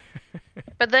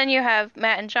 But then you have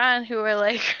Matt and John who were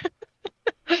like,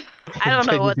 I don't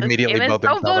know They what this immediately game is. vote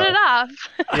Don't themselves vote it off.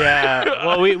 Yeah.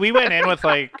 Well, we went in with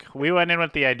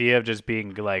the idea of just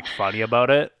being like funny about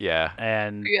it, Yeah.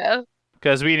 and Yeah,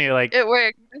 because we knew like it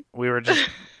worked. we were just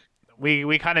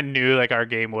we kind of knew like our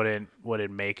game wouldn't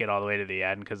make it all the way to the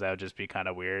end because that would just be kind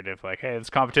of weird if like, hey, this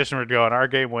competition would go and our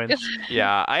game wins.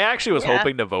 Yeah, I actually was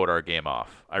hoping to vote our game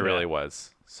off. I really Yeah.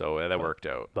 was. So that worked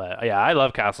out. But yeah, I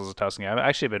love Castles of Tuscany. I've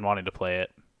actually been wanting to play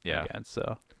it again.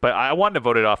 So, But I wanted to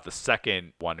vote it off the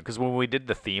second one because when we did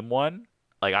the theme one,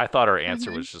 like I thought our answer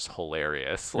was just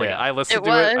hilarious. Like Yeah. I listened It to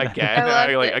it was. again, and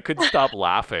I loved I it. couldn't stop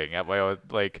laughing at my own.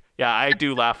 Like, yeah, I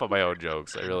do laugh at my own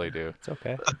jokes. I really do. it's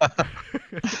okay.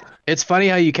 It's funny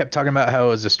how you kept talking about how it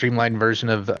was a streamlined version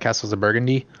of Castles of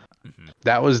Burgundy.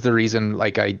 That was the reason,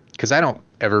 because I don't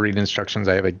ever read instructions.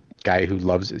 I have a guy who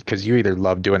loves it, because you either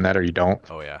love doing that or you don't.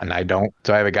 Oh yeah. And I don't.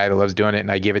 So I have a guy that loves doing it,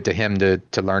 and I give it to him to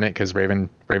learn it because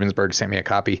Ravensburg sent me a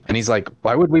copy. And he's like,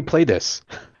 why would we play this?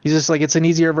 He's just like, it's an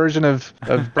easier version of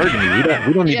Burgundy.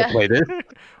 We don't need to play this.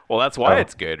 Well, that's why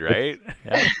it's good, right?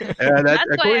 Yeah. That's why I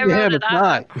according to wrote him, it it's off.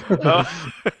 not.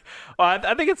 Oh. Well,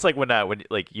 I think it's like when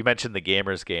like you mentioned the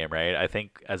gamers game, right? I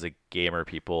think as a gamer,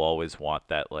 people always want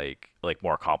that like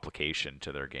more complication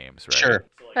to their games, right? Sure.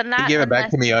 But He not gave it back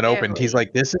to me unopened. He's unnecessarily.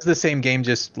 like, this is the same game,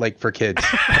 just like for kids.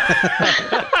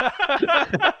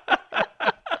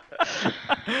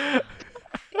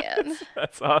 Man.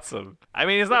 That's awesome. I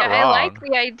mean, he's not Yeah, I wrong. like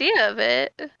the idea of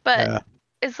it, but Yeah.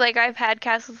 it's like I've had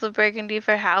Castles of Burgundy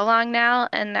for how long now,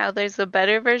 and now there's a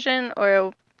better version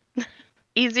or a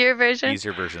easier version.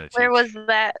 Easier version of Where Teach. was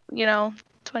that,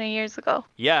 20 years ago?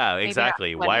 Yeah, Maybe not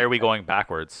exactly. 20, Why are we but- going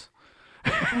backwards?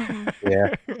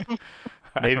 Yeah.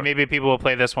 Maybe people will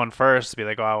play this one first, be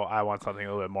like, oh, I want something a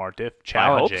little bit more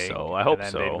challenging. so. I hope and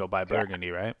then so. Maybe go buy Burgundy,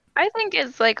 right? I think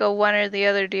it's like a one or the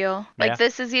other deal. Like Yeah.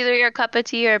 this is either your cup of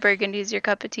tea or Burgundy's your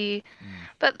cup of tea.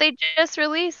 But they just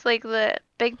released like the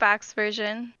big box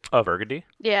version. Oh, Burgundy?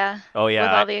 Yeah. Oh, With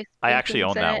yeah. all the I actually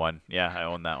expansions own in that it. one. Yeah, I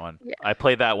own that one. Yeah. I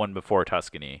played that one before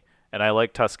Tuscany, and I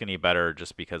like Tuscany better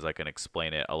just because I can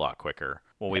explain it a lot quicker.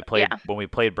 When we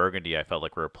played Burgundy, I felt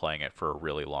like we were playing it for a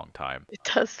really long time. It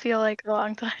does feel like a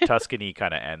long time. Tuscany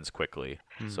kind of ends quickly,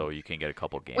 so you can get a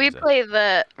couple games We in. play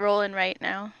the roll and write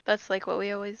now. That's like what we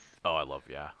always Oh, I love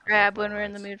I grab love when roll we're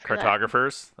in the and mood writes. for that.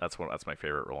 Cartographers. That's my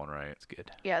favorite roll and write. It's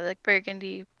good. Yeah, like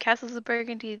Burgundy, Castles of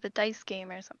Burgundy, the dice game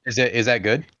or something. Is that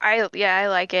good? I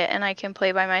like it, and I can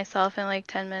play by myself in like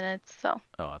 10 minutes. So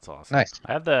Oh, that's awesome. Nice.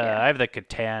 I have the Yeah. I have the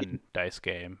Catan dice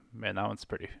game, and that one's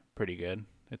pretty good.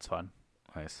 It's fun.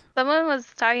 Nice. someone was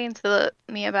talking to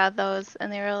me about those, and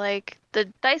they were like, "The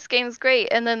dice game's great,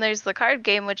 and then there's the card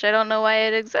game, which I don't know why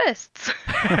it exists."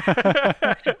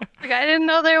 Like I didn't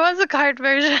know there was a card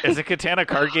version. Is it Katana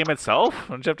card game itself?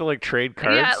 Don't you have to like trade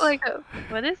cards? Yeah, like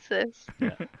what is this?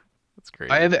 That's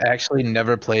great. I have actually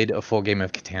never played a full game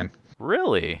of Catan.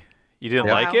 Really? You didn't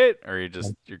Yeah. like it, or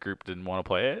your group didn't want to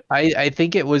play it? I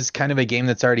think it was kind of a game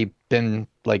that's already been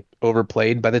like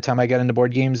overplayed by the time I got into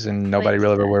board games, and nobody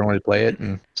really ever wanted to play it.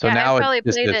 And so Yeah, I now probably it's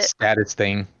just played a it. status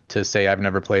thing to say I've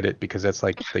never played it because that's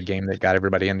like the game that got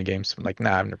everybody into games. I'm like,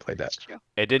 nah, I've never played that.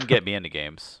 It didn't get me into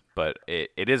games, but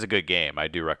it is a good game. I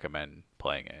do recommend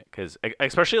playing it because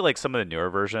especially like some of the newer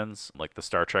versions, like the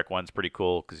Star Trek one's pretty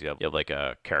cool because you have like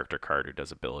a character card who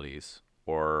does abilities.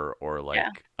 Or like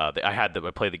I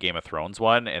played the Game of Thrones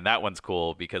one, and that one's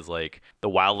cool because like the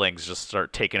wildlings just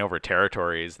start taking over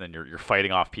territories, and then you're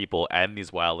fighting off people and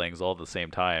these wildlings all at the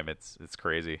same time. It's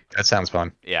crazy. That sounds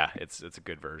fun. Yeah, it's a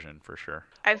good version for sure.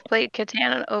 I've played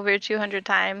Catan over 200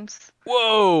 times.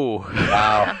 Whoa!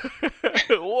 Wow.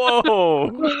 Whoa!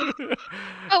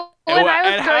 Oh, when I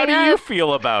was And how growing do you up,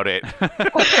 feel about it?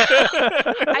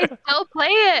 I still play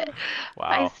it.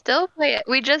 I Wow. still play it.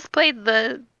 We just played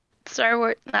the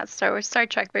Star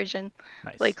Trek version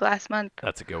Nice. like last month.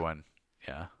 That's a good one.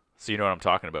 Yeah. So you know what I'm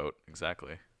talking about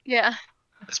exactly. Yeah,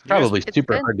 It's probably It's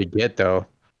super good. hard to get though.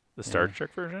 The Star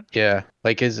Trek version? Yeah,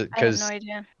 like is it I have because no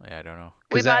idea. Yeah, I don't know.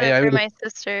 We 'Cause bought I it for would- my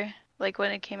sister, like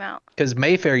when it came out.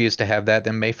 Mayfair used to have that,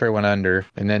 then Mayfair went under,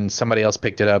 and then somebody else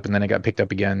picked it up, and then it got picked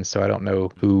up again. So I don't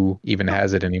know who even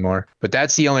has it anymore. But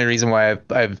that's the only reason why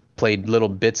I've played little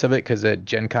bits of it, because at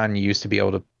Gen Con you used to be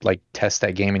able to like test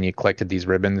that game, and you collected these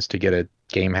ribbons to get a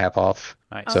game half off.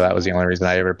 Nice. So that was the only reason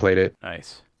I ever played it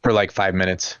Nice. for like 5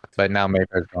 minutes. But now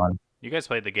Mayfair's gone. You guys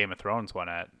played the Game of Thrones one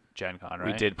at Gen Con, right?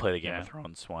 We did play the Game Yeah. of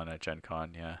Thrones one at Gen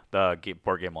Con, yeah. The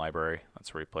board game library.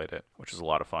 That's where we played it, which was a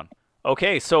lot of fun.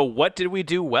 Okay, so what did we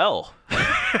do well?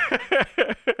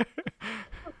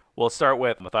 We'll start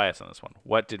with Matthias on this one.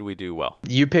 What did we do well?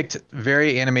 You picked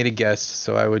very animated guests,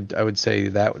 so I would say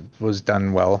that was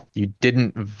done well. You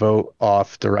didn't vote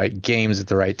off the right games at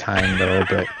the right time though,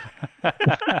 but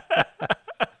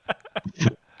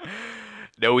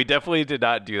No, we definitely did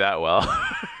not do that well.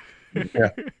 yeah.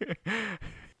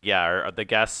 the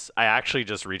guests, I actually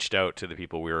just reached out to the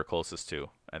people we were closest to,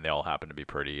 and they all happened to be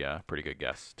pretty good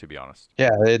guests, to be honest.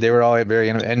 Yeah, they were all very,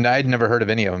 and I'd never heard of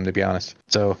any of them, to be honest.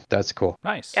 So that's cool.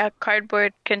 Nice. Yeah,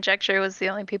 Cardboard Conjecture was the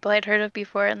only people I'd heard of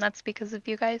before, and that's because of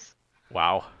you guys.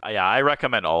 Wow. Yeah, I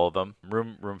recommend all of them.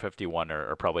 Room 51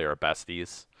 are probably our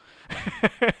besties.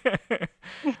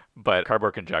 But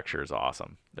Cardboard Conjecture is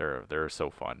awesome. They're so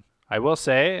fun. I will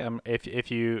say,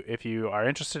 if you are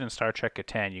interested in Star Trek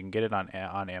Catan, you can get it on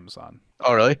Amazon.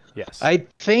 Oh, really? Yes. I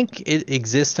think it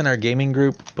exists in our gaming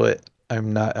group, but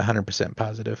I'm not 100%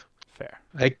 positive. Fair.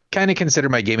 I kind of consider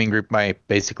my gaming group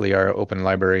basically our open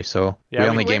library, so Yeah, we we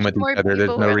only game with more each other. There's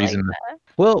people no were reason. like that.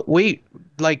 Well,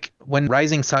 when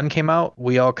Rising Sun came out,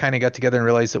 we all kind of got together and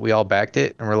realized that we all backed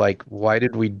it, and we're like, why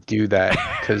did we do that?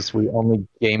 Because we only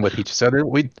game with each other.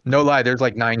 No lie, there's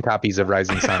like 9 copies of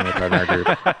Rising Sun within our group.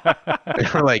 And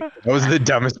we're like, that was the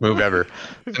dumbest move ever.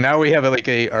 So now we have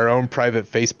our own private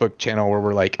Facebook channel where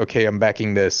we're like, okay, I'm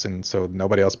backing this, and so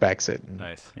nobody else backs it.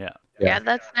 Nice. Yeah. Yeah,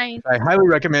 that's nice. I highly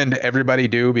recommend everybody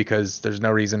do, because there's no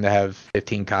reason to have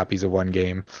 15 copies of one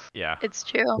game Yeah. It's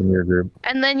true. in your group.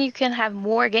 And then you can have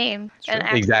more games and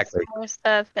access Exactly. to more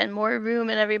stuff and more room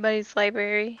in everybody's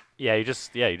library. Yeah, you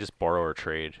just borrow or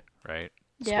trade, right?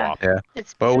 Yeah. Swap. Yeah.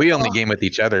 It's But we only beautiful. game with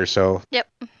each other, so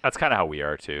That's kind of how we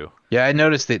are too. yeah, I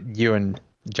noticed that you and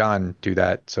John do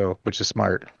that, so which is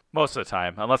smart. Most of the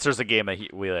time, unless there's a game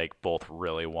that we like both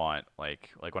really want, like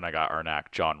when I got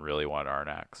Arnak, John really wanted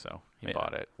Arnak, so he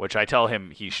bought it. Which I tell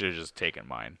him he should have just taken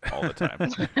mine all the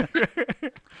time.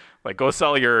 Like, go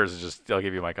sell yours, I'll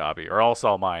give you my copy, or I'll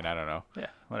sell mine. I don't know. Yeah.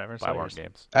 Whatever. Buy So more yours.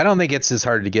 games. I don't think it's as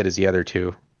hard to get as the other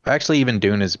two. Actually, even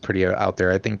Dune is pretty out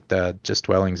there. I think the Just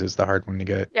Dwellings is the hard one to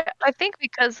get. Yeah, I think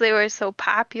because they were so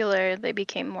popular, they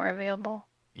became more available.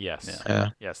 Yes. Yeah.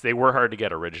 Yes, they were hard to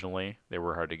get originally. They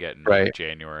were hard to get in Right.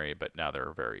 January, but now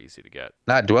they're very easy to get.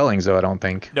 Not Dwellings, though, I don't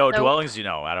think. No, Nope. Dwellings, I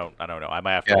don't know. I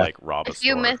might have to Yeah. like rob a If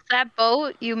you store. missed that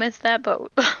boat, you missed that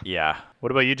boat. Yeah.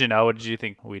 What about you, Janelle? What did you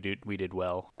think we did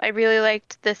well? I really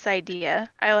liked this idea.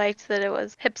 I liked that it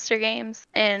was hipster games,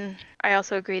 and I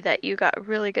also agree that you got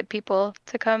really good people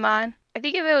to come on. I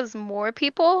think if it was more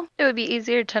people, it would be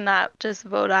easier to not just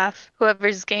vote off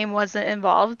whoever's game wasn't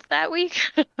involved that week.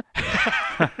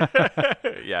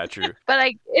 Yeah, true.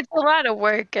 But it's a lot of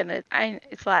work, and it's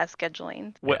a lot of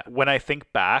scheduling. When I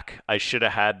think back, I should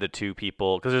have had the 2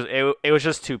 people, because it was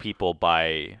just 2 people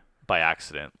by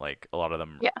accident. Like, a lot of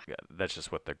them, Yeah. that's just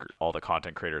what all the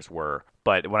content creators were.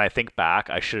 But when I think back,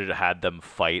 I should have had them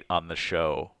fight on the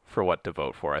show for what to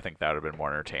vote for. I think that would have been more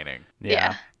entertaining.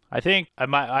 Yeah. I think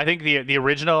the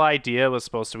original idea was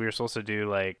we were supposed to do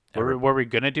like were we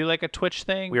gonna do like a Twitch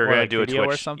thing? We were Or, going to like, do a video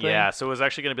Twitch or something. Yeah, so it was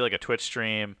actually going to be like a Twitch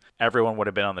stream. Everyone would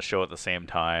have been on the show at the same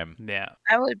time. Yeah.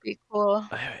 That would be cool.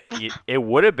 It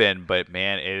would have been, but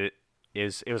man, it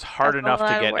was hard That's a enough to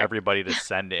lot of get work. everybody to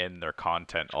send in their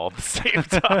content all at the same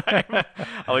time.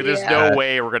 Like, there's Yeah. no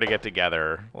way we're going to get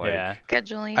together. Like, Yeah.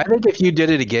 Scheduling. I think if you did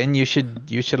it again, you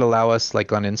should allow us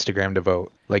like on Instagram to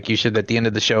vote. Like you should at the end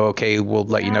of the show. Okay, we'll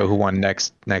let you know who won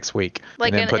next week.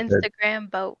 Like And an then put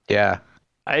Instagram vote. yeah,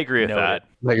 I agree with Noted. that.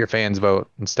 let your fans vote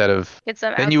instead of. Get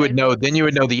some Then you would outside know. votes. Then you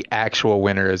would know the actual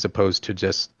winner as opposed to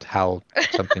just how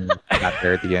something got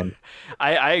there at the end.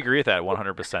 I agree with that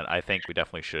 100%. I think we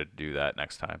definitely should do that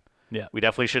next time. Yeah. We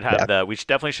definitely should have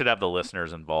definitely should have the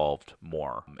listeners involved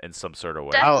more in some sort of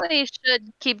way. Definitely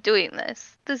should keep doing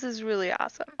this. This is really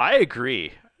awesome. I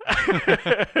agree.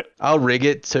 I'll rig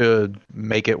it to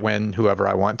make it win whoever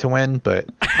I want to win, but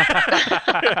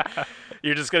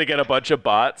You're just gonna get a bunch of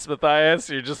bots, Matthias.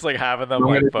 You're just like having them I'm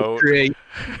like gonna vote.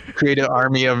 create an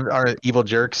army of our evil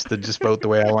jerks to just vote the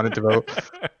way I want it to vote.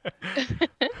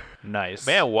 Nice.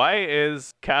 Man, why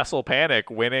is Castle Panic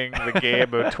winning the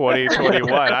game of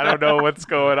 2021? I don't know what's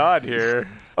going on here.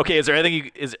 Okay, is there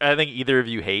anything either of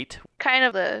you hate? Kind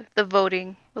of the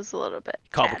voting was a little bit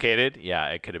bad. Complicated? Yeah,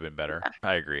 it could have been better.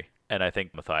 I agree. And I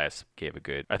think Matthias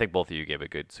I think both of you gave a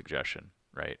good suggestion,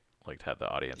 right? Like to have the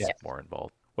audience more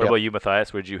involved. What about you,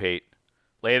 Matthias? What did you hate?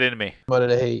 Lay it into me. What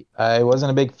did I hate? I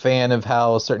wasn't a big fan of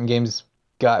how certain games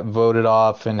got voted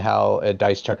off and how a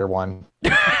dice checker won. She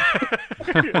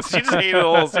just hated the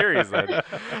whole series then.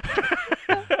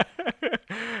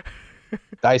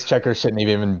 Dice checker shouldn't have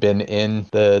even been in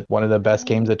one of the best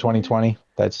games of 2020.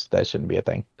 That shouldn't be a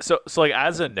thing. So like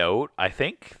as a note, I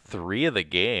think 4 of the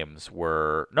games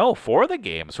were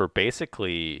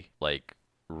basically like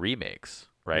remakes,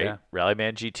 right? Yeah.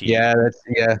 Rallyman GT.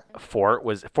 Yeah,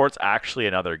 Fort's actually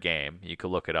another game. You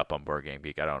could look it up on Board Game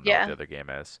Geek. I don't know what the other game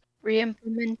is.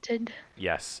 Re-implemented.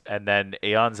 Yes, and then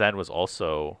Aeon's End was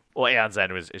also Aeon's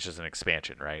End is just an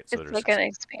expansion, right? So It's like an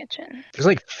expansion. There's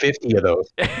like 50 of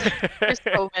those. There's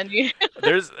so many.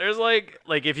 there's like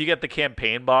if you get the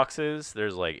campaign boxes,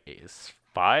 there's like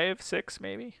 5, 6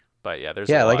 maybe. But yeah, there's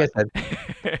a like lot. I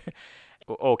said.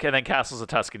 Okay, then Castles of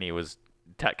Tuscany was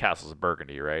Castles of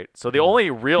Burgundy, right? So the only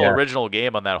real original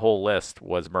game on that whole list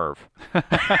was Merv.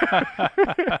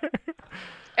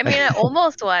 I mean, it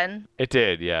almost won. It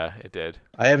did, yeah, it did.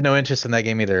 I have no interest in that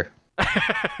game either.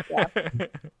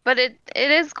 But it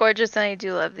is gorgeous, and I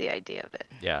do love the idea of it.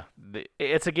 Yeah,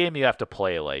 it's a game you have to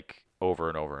play like over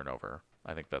and over and over.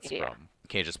 I think that's the problem. You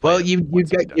can't just play. Well, you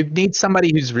need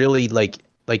somebody who's really like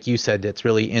you said, that's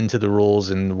really into the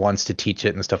rules and wants to teach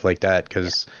it and stuff like that.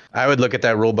 Because I would look at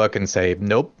that rule book and say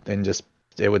nope, and just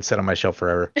it would sit on my shelf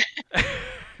forever.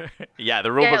 Yeah,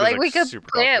 the rule book is like we could super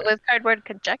play it complicated. with Cardboard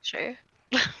Conjecture.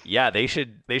 Yeah, they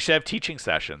should have teaching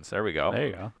sessions. There we go. There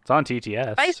you go. It's on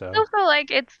TTS. I so. still feel like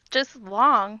it's just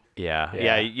long. Yeah.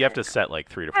 You have to set like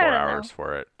 3 to 4 hours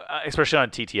for it. Especially on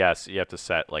TTS, you have to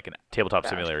set like a tabletop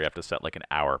simulator. You have to set like an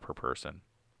hour per person.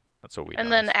 That's what we. And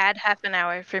then add half an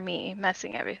hour for me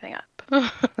messing everything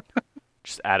up.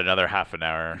 Just add another half an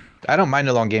hour. I don't mind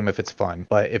a long game if it's fun,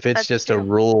 but if it's just a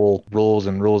rules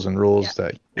and rules,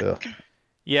 that. Ugh.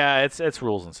 Yeah, it's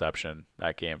rules inception,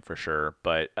 that game for sure.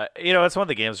 But it's one of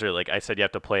the games where, like I said, you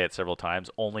have to play it several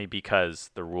times only because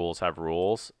the rules have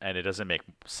rules, and it doesn't make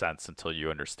sense until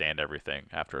you understand everything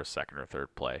after a second or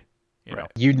third play. You know?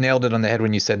 You nailed it on the head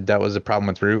when you said that was a problem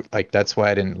with Root. Like that's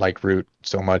why I didn't like Root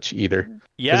so much either.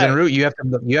 Yeah, because in Root you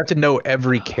have to know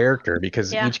every character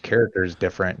because each character is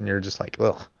different, and you're just like,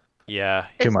 ugh. Yeah,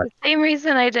 too much. The same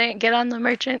reason I didn't get on the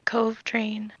Merchant Cove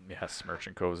train. Yes,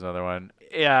 Merchant Cove is another one.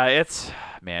 Yeah, it's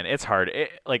hard.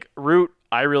 Like Root,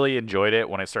 I really enjoyed it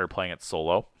when I started playing it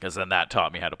solo because then that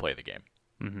taught me how to play the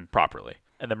game properly.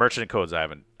 And the Merchant Codes I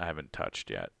haven't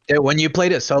touched yet. Yeah, when you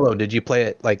played it solo, did you play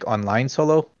it like online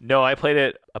solo? No, I played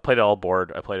it all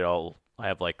board. I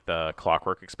have like the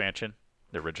Clockwork expansion,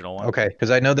 the original one. Okay, because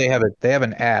I know they have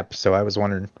an app, so I was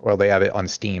wondering. Well, they have it on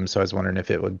Steam, so I was wondering if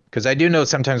it would. Because I do know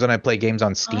sometimes when I play games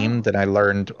on Steam, that I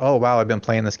learned, oh wow, I've been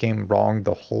playing this game wrong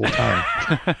the whole time.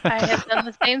 I have done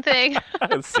the same thing.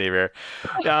 Same here.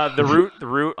 The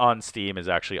route on Steam is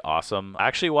actually awesome. I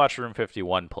actually watched Room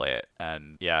 51 play it,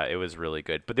 and yeah, it was really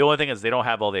good. But the only thing is they don't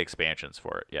have all the expansions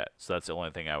for it yet, so that's the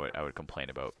only thing I would complain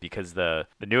about because the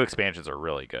new expansions are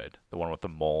really good. The one with the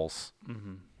moles.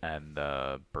 And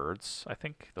birds, I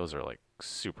think those are like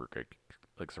super good.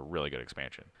 Like it's a really good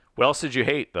expansion. What else did you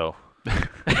hate though?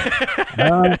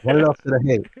 What else did I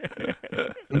hate?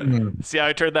 See how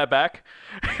I turned that back?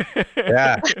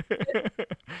 Yeah.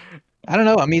 I don't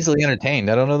know. I'm easily entertained.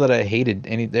 I don't know that I hated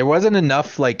any. There wasn't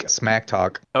enough like smack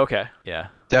talk. Okay. Yeah.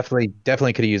 Definitely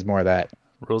could have used more of that.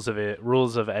 Rules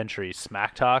of entry,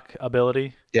 smack talk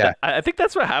ability. Yeah. I think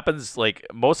that's what happens. Like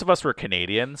most of us were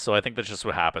Canadian, so I think that's just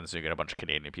what happens when you get a bunch of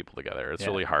Canadian people together. It's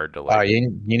really hard to like. Oh,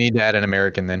 you need to add an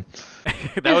American then.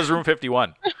 That was Room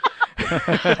 51.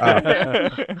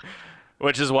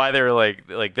 Which is why they're like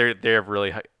they're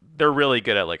really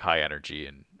good at like high energy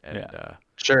and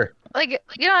Sure. Like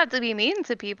you don't have to be mean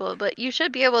to people, but you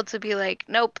should be able to be like,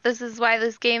 nope, this is why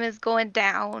this game is going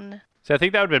down. So I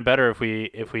think that would have been better if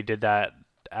we did that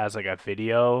as like a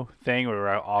video thing where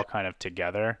we're all kind of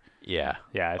together. Yeah.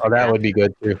 Yeah. That would be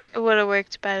good too. It would have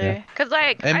worked better. Because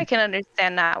I can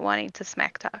understand not wanting to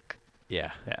smack talk.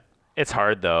 Yeah. It's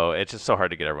hard though. It's just so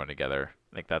hard to get everyone together.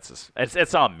 Like that's just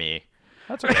it's on me.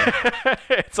 That's okay.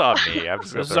 It's on me. I'm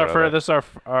just this is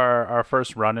our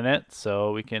first run in it,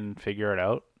 so we can figure it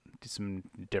out. Do some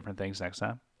different things next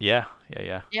time. Yeah.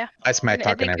 I smack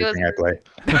talk on everything I play.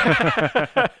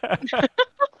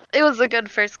 It was a good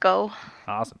first go.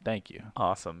 Awesome. Thank you.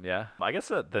 Awesome. Yeah. I guess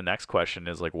the next question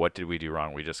is like, what did we do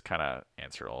wrong? We just kind of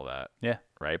answered all that. Yeah.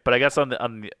 Right. But I guess on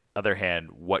the other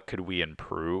hand, what could we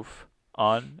improve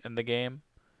on in the game?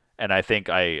 And I think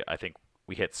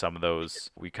we hit some of those.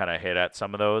 We kind of hit at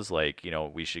some of those. Like,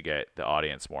 we should get the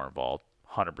audience more involved.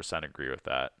 100% agree with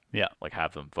that. Yeah. Like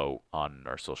have them vote on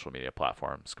our social media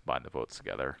platforms, combine the votes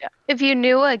together. Yeah. If you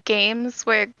knew what games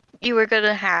where you were going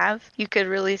to have, you could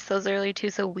release those early too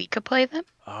so we could play them.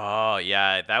 Oh,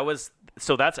 yeah.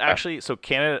 That's actually, so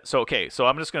Canada, so okay, so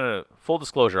I'm just going to, full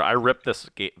disclosure, I ripped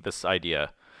this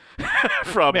idea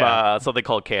from something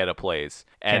called Canada Plays.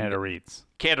 And Canada Reads.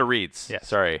 Canada Reads. Yes.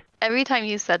 Sorry. Every time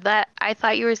you said that, I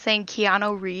thought you were saying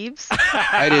Keanu Reeves.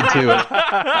 I did too.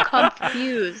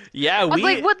 Confused. Yeah, I was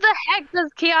like, what the heck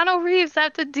does Keanu Reeves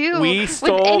have to do we with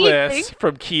stole anything? this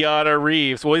from Keanu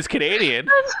Reeves. Well, he's Canadian.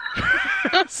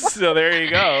 So there you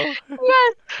go. Yes.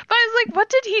 But I was like, what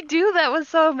did he do that was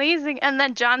so amazing? And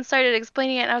then John started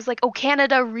explaining it, and I was like, oh,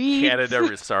 Canada Reads.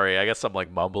 Canada, sorry, I guess I'm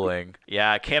like mumbling.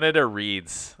 Yeah, Canada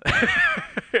Reads.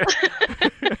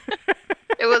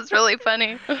 It was really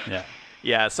funny. Yeah.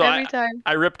 Yeah, so Every time.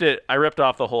 I ripped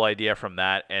off the whole idea from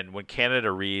that, and when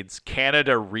Canada Reads,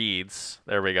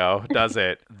 there we go, does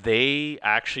it, they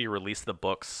actually release the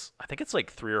books, I think it's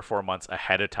like 3 or 4 months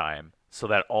ahead of time, so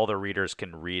that all the readers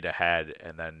can read ahead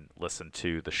and then listen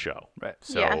to the show. Right.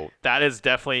 So that is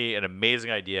definitely an amazing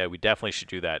idea. We definitely should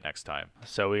do that next time.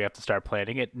 So we have to start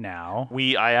planning it now.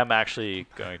 I am actually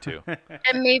going to.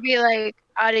 And maybe like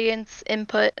audience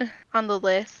input on the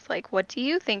list. Like, what do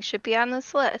you think should be on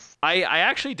this list? I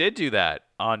actually did do that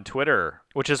on Twitter,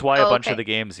 which is why a bunch of okay. the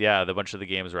games, the bunch of the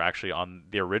games were actually on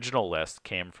the original list,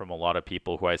 came from a lot of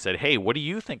people who I said, hey, what do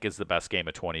you think is the best game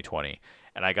of 2020?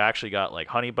 And I actually got like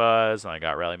Honey Buzz, and I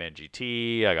got Rallyman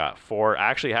GT, I got 4. I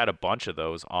actually had a bunch of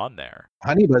those on there.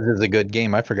 Honey Buzz is a good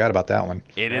game. I forgot about that one.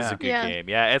 It is a good Yeah. game.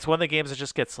 Yeah, it's one of the games that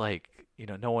just gets like,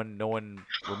 no one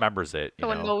remembers it. No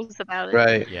one knows about it.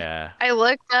 Right. Yeah. I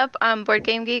looked up Board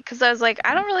Game Geek because I was like,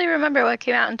 I don't really remember what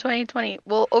came out in 2020.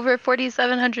 Well, over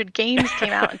 4,700 games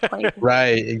came out in 2020.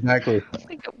 Right. Exactly.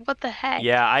 Like, what the heck?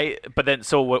 Yeah, but then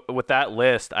so with that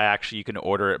list, you can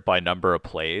order it by number of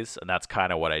plays, and that's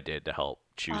kind of what I did to help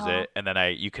choose it. And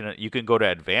then you can go to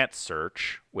advanced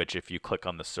search, which if you click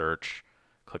on the search,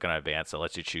 click on advanced, it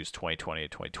lets you choose 2020 to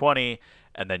 2020,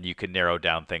 and then you can narrow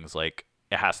down things like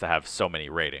it has to have so many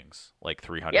ratings, like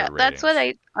 300 Yeah, ratings. that's what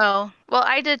I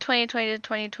did 2020 to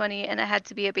 2020, and it had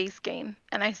to be a base game,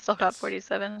 and I still got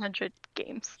 4,700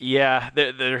 games. Yeah,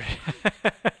 there's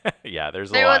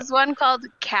a There lot. was one called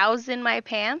Cows in My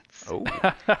Pants, Oh.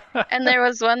 and there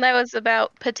was one that was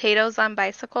about potatoes on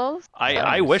bicycles.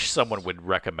 I wish someone would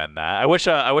recommend that. I wish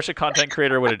a content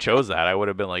creator would have chose that. I would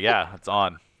have been like, yeah, it's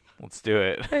on. Let's do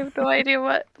it. I have no idea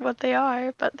what they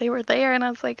are, but they were there, and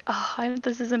I was like,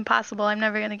 this is impossible. I'm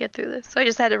never going to get through this. So I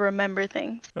just had to remember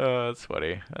things. Oh, that's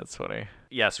funny. That's funny.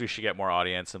 Yes, we should get more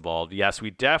audience involved. Yes,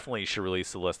 we definitely should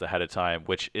release the list ahead of time,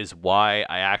 which is why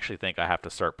I actually think I have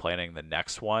to start planning the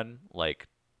next one, like,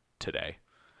 today.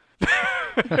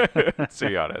 To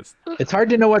be honest. It's hard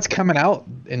to know what's coming out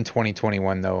in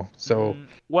 2021 though. So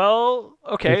well,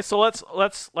 okay, so let's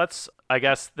I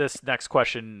guess this next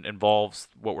question involves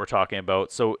what we're talking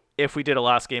about. So if we did a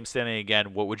last game standing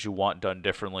again, what would you want done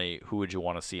differently? Who would you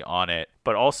want to see on it?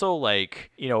 But also,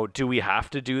 like, do we have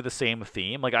to do the same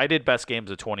theme? Like, I did best games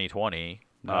of 2020.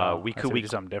 We could do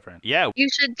something different. Yeah. You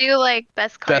should do like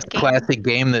best best game. classic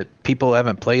game that people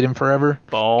haven't played in forever.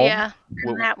 Boom. Yeah,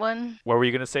 that one. What were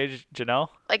you gonna say, Janelle?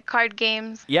 Like card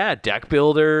games. Yeah, deck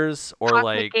builders or Pocket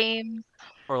like games.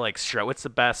 or like what's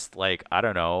the best, like, I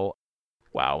don't know.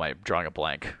 Wow, I'm drawing a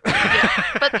blank. Yeah,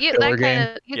 but that Filler kind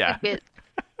of Yeah. could get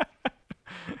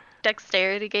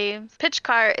dexterity games. Pitch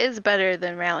car is better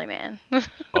than Rallyman.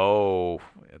 Oh,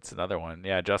 it's another one.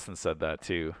 Yeah, Justin said that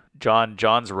too.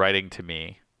 John's writing to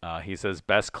me. He says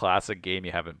best classic game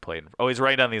you haven't played. Oh, he's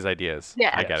writing down these ideas.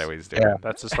 Yeah. I get it. What he's doing. Yeah.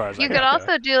 That's as far as I You could got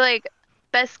also do like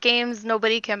best games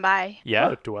nobody can buy.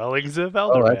 Yeah. Dwellings of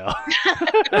Oh, Eldervale.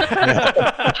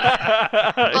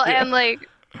 Well, and like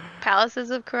Palaces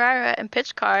of Carrara and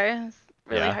Pitch Car is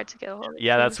really Yeah. hard to get a hold of.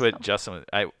 Yeah, that's too, what so. Justin.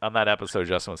 On that episode,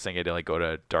 Justin was saying he had to like go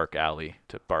to a dark alley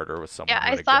to barter with someone. Yeah, who I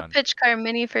had a saw gun. Pitch Car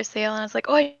Mini for sale, and I was like,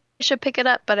 oh, I should pick it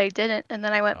up, but I didn't. And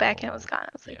then I went back, and it was gone. I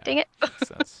was like, yeah. dang it. Makes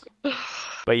sense.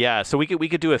 But yeah, so we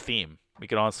could do a theme. We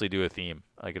could honestly do a theme.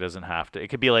 Like, it doesn't have to. It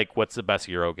could be like, what's the best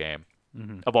Euro game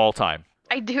of all time?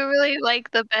 I do really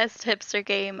like the best hipster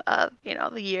game of,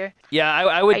 the year. Yeah,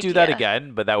 I would do that idea.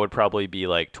 again, but that would probably be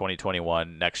like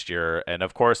 2021 next year. And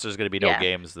of course, there's going to be no Yeah.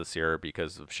 games this year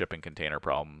because of shipping container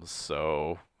problems.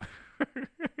 So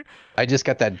I just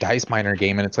got that Dice Miner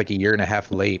game and it's like a year and a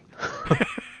half late.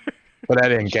 But I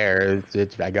didn't care.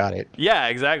 I got it. yeah,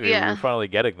 exactly. Yeah. We're finally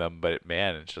getting them, but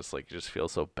man, it's just like, you just feel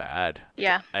so bad.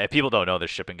 Yeah. People don't know the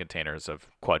shipping containers have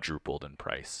quadrupled in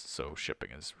price, so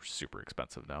shipping is super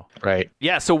expensive now. Right.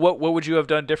 Yeah, so what would you have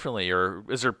done differently, or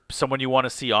is there someone you want to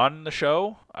see on the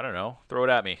show? I don't know. Throw it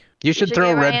at me. You should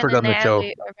throw get Ryan Redford on and the show.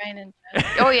 Natalie or Ryan and Jen.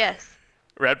 Oh, yes.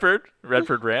 Redford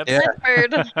rants. Yeah.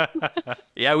 Redford.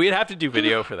 Yeah, we'd have to do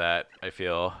video for that, I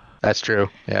feel. That's true.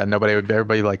 Yeah,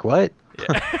 everybody like, what?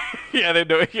 Yeah, yeah, they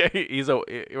know. Yeah,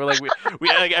 we're like we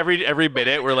like every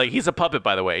minute we're like he's a puppet.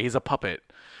 By the way, he's a puppet.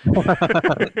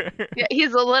 Yeah,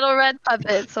 he's a little red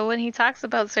puppet. So when he talks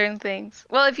about certain things,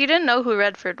 well, if you didn't know who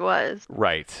Redford was,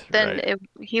 Right. then right.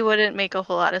 he wouldn't make a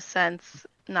whole lot of sense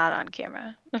not on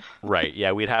camera. Right.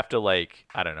 Yeah, we'd have to I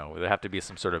don't know. There'd have to be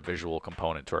some sort of visual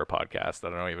component to our podcast. I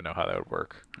don't even know how that would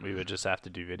work. We would just have to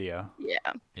do video. Yeah.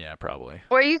 Yeah, probably.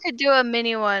 Or you could do a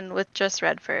mini one with just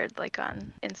Redford, like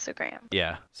on Instagram.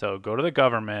 Yeah. So go to the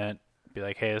government, be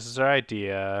like, hey, this is our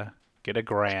idea. Get a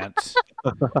grant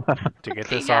to get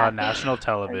this Yeah. on national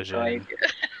television.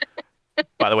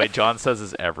 By the way, John says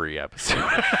this every episode.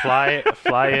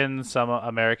 Fly in some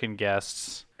American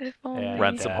guests. If only. And,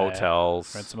 Rent some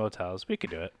hotels. Rent some hotels. We could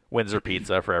do it. Windsor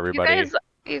Pizza for everybody.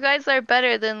 You guys are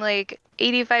better than like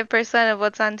 85% of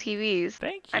what's on TVs.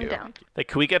 Thank you. I'm down. Like,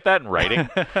 can we get that in writing?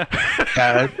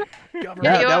 Yeah,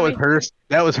 Yeah,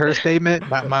 that was her statement,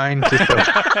 not mine.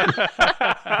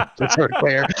 Just so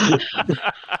clear.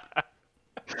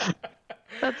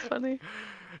 That's funny.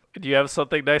 Do you have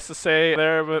something nice to say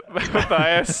there,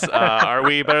 Matthias? Are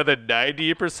we better than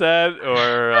 90%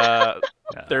 or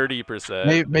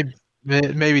 30%?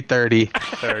 Maybe 30.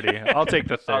 30. I'll take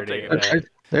the 30. I'll take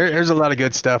There's a lot of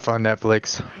good stuff on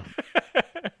Netflix.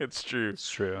 It's true. It's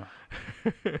true.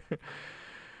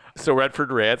 So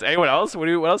Redford rants. Anyone else? What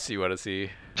else do you want to see?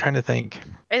 Trying to think.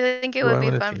 I think it What would I be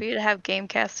wanna fun see. for you to have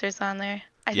gamecasters on there.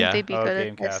 I Yeah. think they'd be Oh, good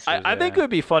at this. gamecasters. I think it Yeah. would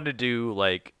be fun to do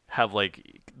have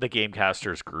the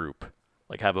Gamecasters group,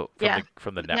 like have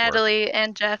from the network. Natalie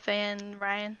and Jeff and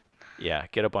Ryan. Yeah,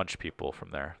 get a bunch of people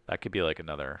from there. That could be like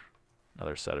another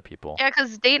set of people. Yeah,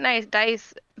 because Date Night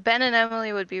Dice, Ben and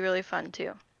Emily would be really fun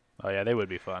too. Oh, yeah, they would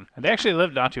be fun. And they actually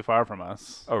live not too far from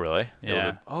us. Oh, really?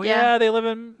 Yeah. Oh, Yeah. yeah. They live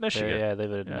in Michigan. Yeah, they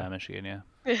live in Yeah. Michigan, yeah.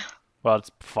 Yeah. Well,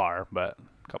 it's far, but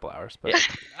a couple hours. But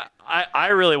I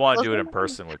really want to do it in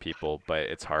person with people, but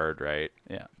it's hard, right?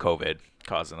 yeah. COVID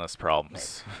causing us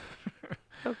problems.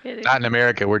 No kidding. Not in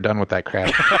America. We're done with that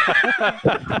crap.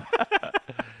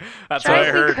 That's Drives what I me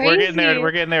heard. crazy. We're getting there.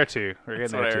 We're getting there too. We're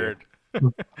That's getting what I there heard.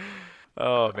 too.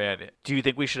 Oh man, do you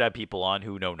think we should have people on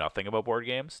who know nothing about board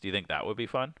games? Do you think that would be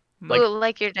fun? Ooh,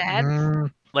 like your dad?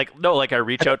 Mm, Like I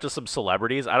reach out to some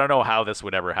celebrities. I don't know how this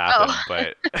would ever happen, Oh.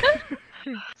 but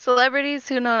Celebrities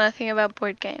who know nothing about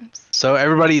board games. so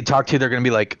everybody you talk to, they're gonna be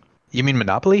like, "You mean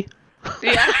Monopoly?"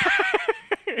 Yeah.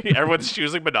 everyone's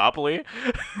choosing Monopoly.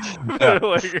 Yeah.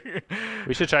 Like,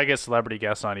 We should try to get celebrity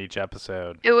guests on each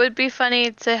episode. It would be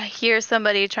funny to hear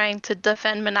somebody trying to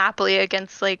defend Monopoly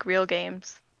against like real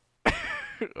games.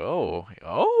 oh,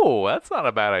 that's not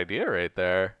a bad idea right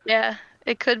there. Yeah,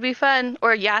 it could be fun.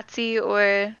 Or Yahtzee,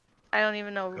 or I don't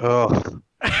even know. Oh,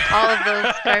 All of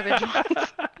those garbage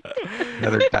ones.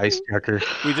 another dice chucker.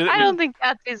 I don't think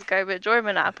Yahtzee's garbage or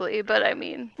Monopoly, but I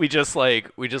mean, We just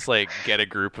get a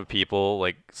group of people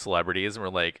like celebrities, and we're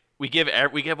like we give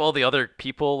all the other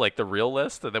people like the real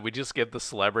list, and then we just give the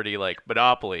celebrity like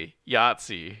Monopoly,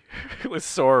 Yahtzee,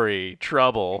 Sorry,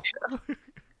 Trouble.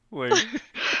 Like,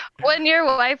 when your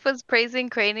wife was praising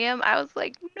Cranium, I was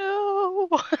like, no.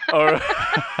 or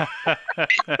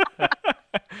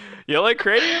you like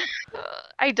Cranium?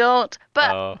 I don't.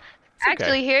 But Oh, it's okay.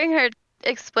 actually, hearing her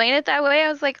explain it that way, I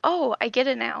was like, oh, I get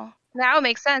it now. Now it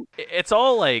makes sense. It's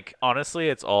all like, honestly,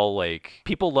 it's all like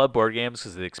people love board games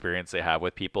because of the experience they have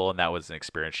with people, and that was an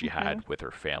experience she had with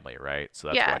her family, right? So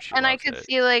that's Yeah, why she and I loves could it.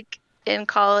 see like in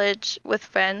college with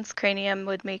friends, Cranium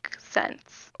would make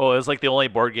sense. Oh, it was like the only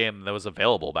board game that was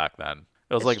available back then.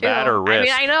 It was It's like true. that or Risk.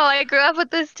 I mean, I know I grew up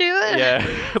with this too. Yeah,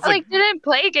 it's I like didn't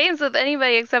play games with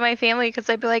anybody except my family because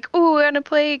I'd be like, "Ooh, we're gonna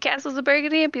play Castles of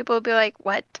Burgundy," and people would be like,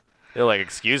 "What?" they're like,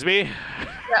 excuse me?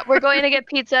 Yeah, we're going to get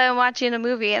pizza and watching a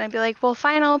movie, and I'd be like, "Well,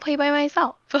 fine, I'll play by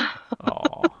myself."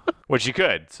 Oh, which you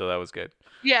could, so that was good.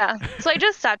 Yeah, so I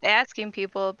just stopped asking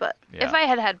people. But Yeah. if I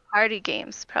had had party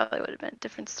games, probably would have been a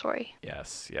different story.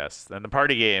 Yes. And the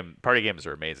party games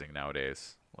are amazing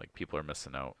nowadays. Like people are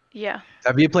missing out. Yeah.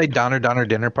 Have you played Donner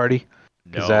Dinner Party?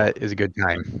 Because No. that is a good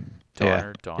time.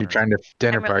 Donner. You're trying to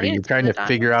dinner I'm party. You're related to trying the to Donner.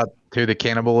 figure out who the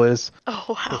cannibal is. Oh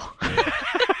wow.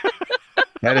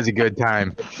 That is a good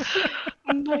time.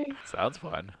 Nice. Sounds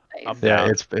fun. Nice. I'm Yeah,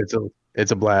 down.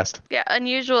 it's a blast. Yeah,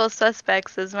 Unusual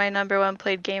Suspects is my #1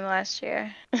 played game last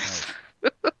year. Nice.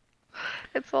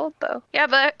 It's old though. Yeah,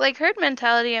 but like Herd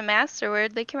Mentality and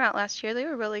Masterword, they came out last year. They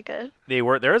were really good. There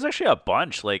was actually a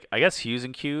bunch. Like I guess Hughes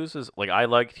and Q's is like I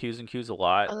liked Hughes and Q's a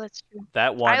lot. Oh, that's true.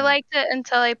 That one. I liked it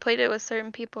until I played it with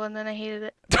certain people, and then I hated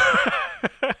it.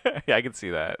 Yeah, I can see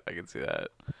that.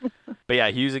 But yeah,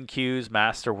 Hughes and Q's,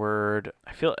 Masterword.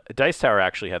 I feel Dice Tower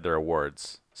actually had their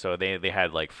awards, so they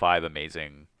had like 5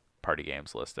 amazing party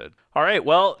games listed. All right,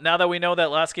 well, now that we know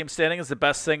that Last Game Standing is the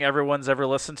best thing everyone's ever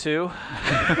listened to,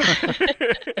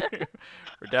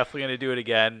 we're definitely going to do it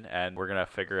again, and we're going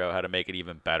to figure out how to make it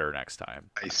even better next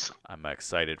time. Nice. I'm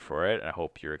excited for it, and I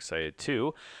hope you're excited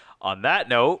too. On that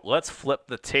note, let's flip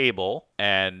the table,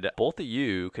 and both of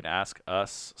you can ask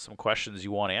us some questions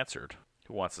you want answered.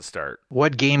 Who wants to start?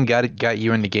 What game got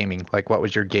you into gaming? Like, what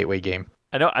was your gateway game?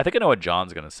 I think I know what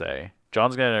John's going to say.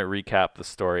 John's going to recap the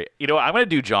story. You know what? I'm going to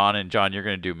do John, and John, you're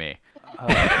going to do me.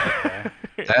 Okay.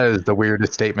 That is the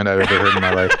weirdest statement I've ever heard in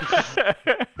my life.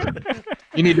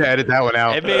 You need to edit that one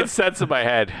out. It made sense in my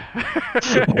head.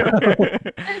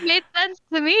 It made sense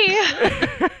to me.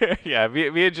 Yeah, me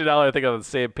and Janelle, I think, on the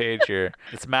same page here.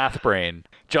 It's math brain.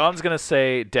 John's going to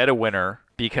say Dead of Winter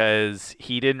because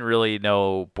he didn't really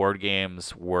know board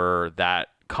games were that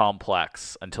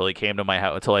complex until he came to my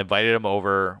house, until I invited him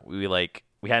over.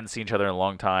 We hadn't seen each other in a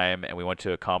long time, and we went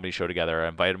to a comedy show together. I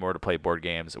invited him over to play board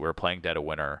games. We were playing Dead of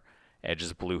Winter, and it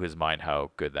just blew his mind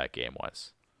how good that game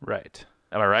was. Right.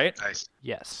 Am I right? Nice.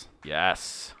 Yes.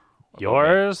 Yes.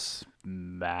 Yours,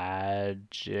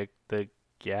 Magic the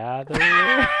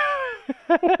Gathering.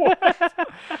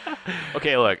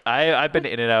 Okay, look, I've been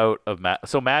in and out of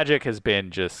so Magic has been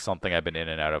just something I've been in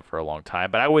and out of for a long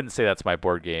time, but I wouldn't say that's my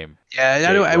board game.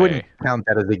 Yeah, I wouldn't count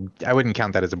that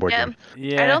as a board Yeah. game.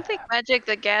 Yeah. I don't think Magic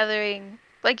the Gathering,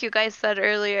 like you guys said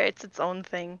earlier, it's its own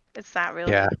thing. It's not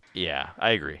really Yeah, Yeah,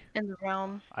 I agree. in the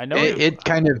realm. I know.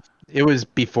 it was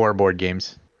before board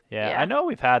games. Yeah, Yeah. I know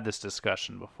we've had this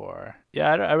discussion before.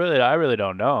 Yeah, I really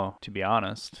don't know, to be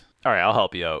honest. All right, I'll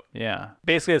help you out. Yeah.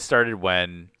 Basically, it started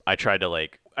when I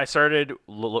started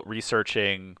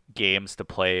researching games to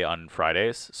play on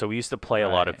Fridays. So we used to play a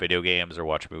lot of Right. video games or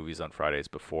watch movies on Fridays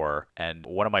before. And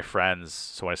one of my friends,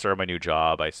 so when I started my new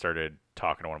job, I started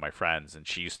talking to one of my friends, and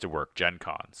she used to work Gen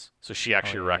Cons. So she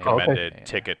actually yeah. recommended Okay.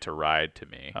 Ticket to Ride to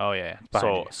me. Oh yeah.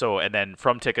 Behind So and then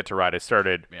from Ticket to Ride, I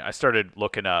started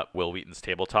looking up Will Wheaton's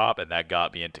Tabletop, and that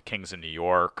got me into Kings of New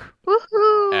York.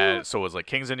 Woohoo! And so it was like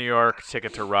Kings of New York,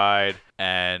 Ticket to Ride,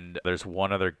 and there's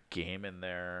one other game in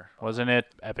there. you. Wasn't it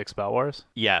Epic Spell Wars?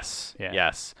 Yes. Yeah.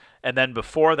 Yes. And then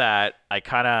before that, I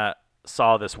kind of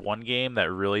saw this one game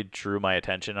that really drew my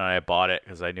attention, and I bought it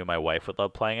because I knew my wife would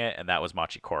love playing it, and that was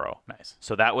Machikoro. Nice.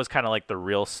 So that was kind of like the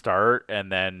real start,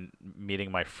 and then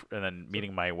meeting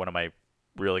one of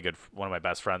my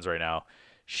best friends right now.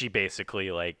 She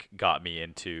basically like got me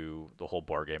into the whole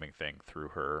board gaming thing through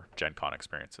her Gen Con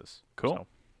experiences. Cool. So,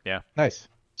 yeah. Nice.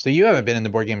 So you haven't been in the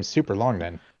board games super long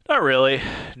then. Not really.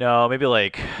 No, maybe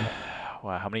like,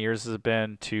 wow, how many years has it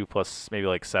been? 2 plus maybe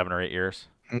like 7 or 8 years.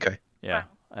 Okay. Yeah.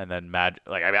 And then I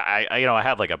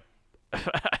have like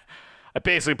I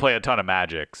basically play a ton of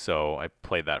Magic, so I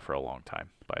played that for a long time.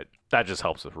 But that just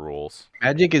helps with rules.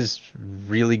 Magic is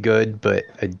really good, but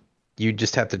you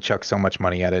just have to chuck so much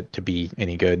money at it to be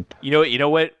any good. You know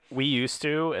what we used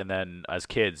to, and then as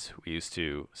kids we used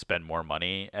to spend more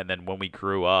money, and then when we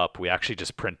grew up, we actually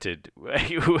just printed.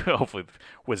 Hopefully,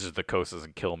 Wizards of the Coast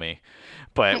doesn't kill me,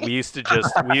 but we used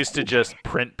to just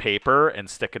print paper and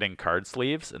stick it in card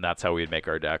sleeves, and that's how we'd make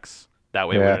our decks. That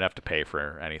way, we didn't have to pay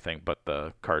for anything but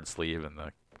the card sleeve and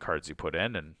the cards you put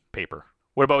in and paper.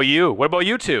 What about you? What about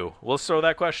you two? We'll throw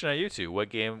that question at you two. What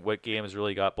game has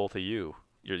really got both of you?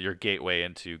 Your gateway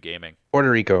into gaming?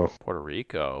 Puerto Rico. Puerto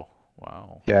Rico.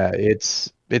 Wow. Yeah,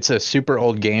 it's a super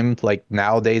old game. Like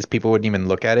nowadays, people wouldn't even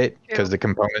look at it because the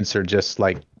components are just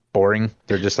like boring.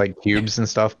 They're just like cubes and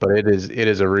stuff. But it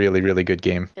is a really, really good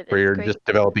game where you're just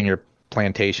developing your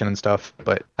plantation and stuff.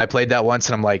 But I played that once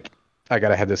and I'm like, I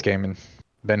gotta have this game, and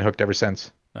been hooked ever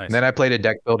since. Nice. And then I played a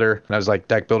deck builder, and I was like,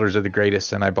 deck builders are the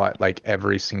greatest, and I bought like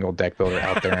every single deck builder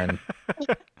out there. And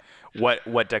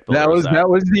What deck builder was that? That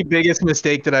was the biggest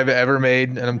mistake that I've ever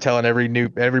made, and I'm telling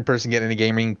every person getting into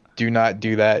gaming, do not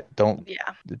do that. Don't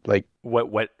like.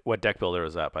 What deck builder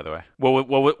was that, by the way? What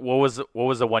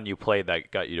was the one you played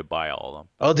that got you to buy all of them?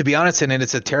 Oh, to be honest, and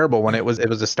it's a terrible one. It was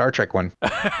a Star Trek one,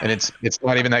 and it's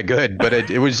not even that good. But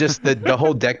it was just the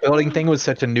whole deck building thing was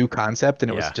such a new concept, and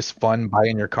it was just fun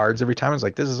buying your cards every time. I was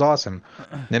like, this is awesome.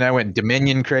 Then I went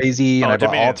Dominion crazy, and I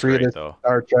bought all three of the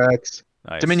Star Treks.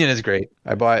 Nice. Dominion is great.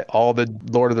 I bought all the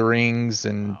Lord of the Rings,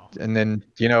 and then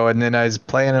I was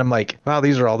playing, and I'm like, wow,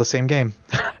 these are all the same game.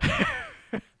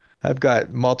 I've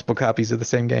got multiple copies of the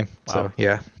same game. Wow. So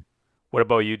yeah. What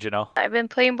about you, Janelle? I've been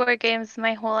playing board games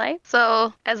my whole life.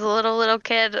 So as a little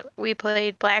kid, we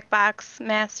played Black Box,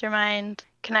 Mastermind,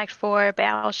 Connect 4,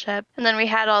 Battleship, and then we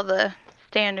had all the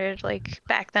standard, like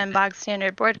back then, bog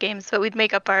standard board games, but we'd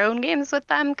make up our own games with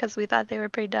them because we thought they were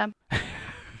pretty dumb.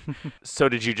 So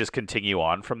did you just continue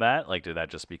on from that? Like, did that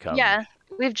just become? Yeah,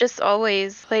 We've just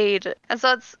always played. And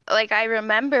so it's like I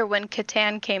remember when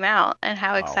Catan came out and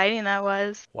how exciting that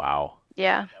was. Wow.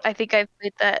 Yeah, I think I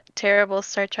played that terrible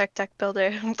Star Trek deck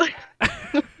builder.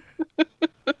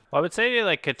 Well, I would say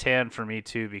like Catan for me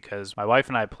too, because my wife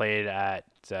and I played at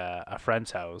a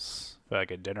friend's house for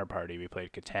like a dinner party. We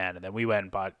played Catan, and then we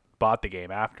went and bought the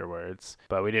game afterwards,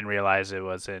 but we didn't realize it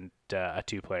wasn't a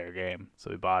 2-player game, so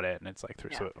we bought it, and it's like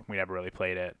so we never really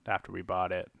played it after we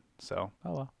bought it. So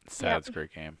oh well. That's a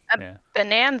great game. Yeah.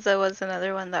 Bonanza was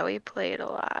another one that we played a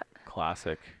lot.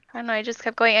 Classic. I don't know, I just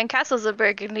kept going. And Castles of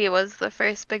Burgundy was the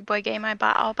first big boy game I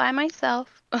bought all by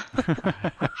myself.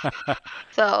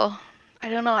 So, I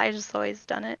don't know, I just always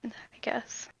done it, I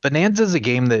guess. Bonanza is a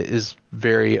game that is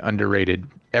very underrated.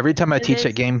 Every time I teach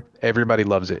that game, everybody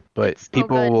loves it, but It's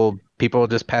so people will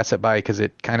just pass it by because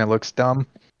it kind of looks dumb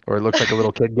or it looks like a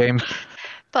little kid game.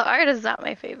 The art is not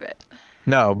my favorite.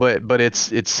 No, but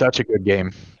it's such a good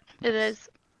game. It is.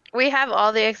 We have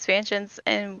all the expansions,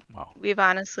 and we've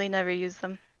honestly never used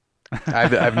them.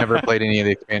 I've never played any of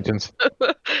the expansions.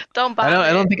 Don't bother.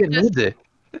 I don't think it needs it.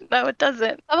 No, it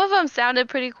doesn't. Some of them sounded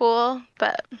pretty cool,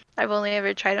 but I've only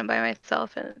ever tried them by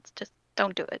myself, and it's just,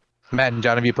 don't do it. Matt and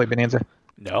John, have you played Bonanza?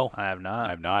 No, I have not.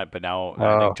 I've not, but now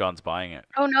I think John's buying it.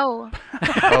 Oh, no.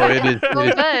 Oh, it is.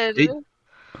 So good.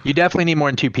 You definitely need more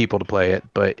than 2 people to play it,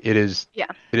 but it is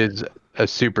a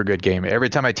super good game. Every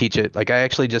time I teach it, like I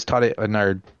actually just taught it in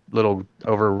our little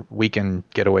over weekend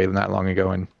getaway not long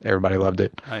ago, and everybody loved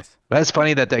it. Nice. But that's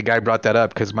funny that guy brought that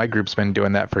up because my group's been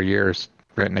doing that for years,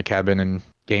 renting a cabin and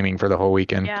gaming for the whole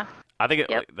weekend. Yeah. I think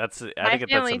that's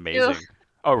family amazing. too.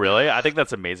 Oh, really? I think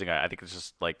that's amazing. I think it's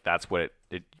just like that's what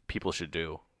people should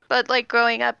do. But like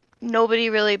growing up, nobody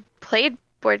really played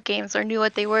board games or knew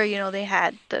what they were. You know, they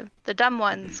had the dumb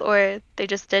ones or they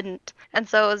just didn't. And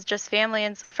so it was just family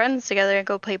and friends together and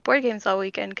go play board games all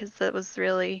weekend because it was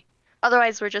really,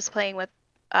 otherwise we're just playing with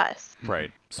us.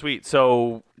 Right. Sweet.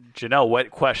 So, Janelle,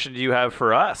 what question do you have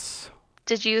for us?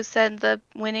 Did you send the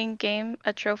winning game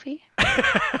a trophy?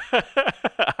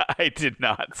 I did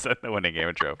not send the winning game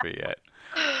a trophy yet.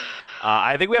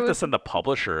 I think we have to send the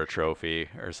publisher a trophy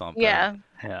or something. Yeah.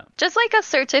 Yeah. Just like a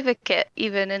certificate,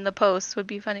 even in the post, would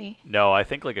be funny. No, I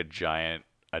think like a giant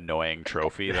annoying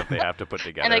trophy that they have to put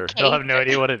together. And a cake. They'll have no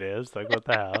idea what it is. Like, what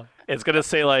the hell? It's gonna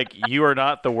say like, "You are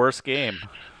not the worst game."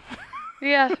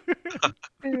 Yeah.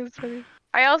 It was funny.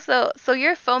 I also, so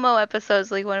your FOMO episode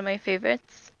is like one of my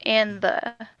favorites, and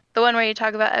the one where you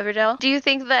talk about Everdell. Do you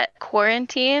think that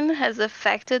quarantine has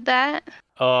affected that?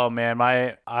 Oh man,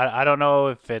 I don't know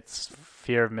if it's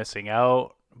fear of missing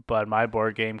out, but my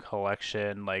board game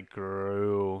collection like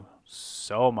grew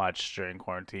so much during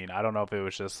quarantine. I don't know if it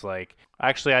was just like,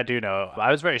 actually I do know.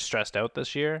 I was very stressed out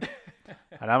this year.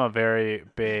 And I'm a very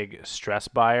big stress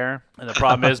buyer. And the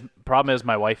problem is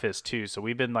my wife is too. So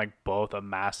we've been like both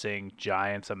amassing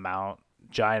giant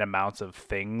amounts of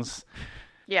things.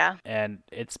 Yeah. And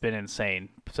it's been insane.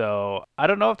 So I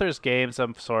don't know if there's games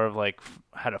I'm sort of like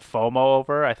had a FOMO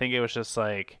over. I think it was just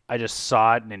like I just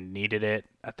saw it and needed it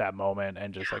at that moment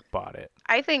and just like bought it.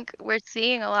 I think we're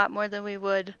seeing a lot more than we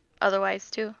would otherwise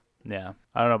too. Yeah.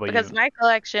 I don't know about because you. my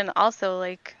collection also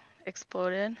like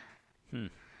exploded.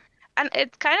 And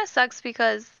it kind of sucks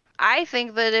because I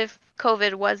think that if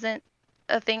COVID wasn't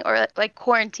a thing or like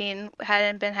quarantine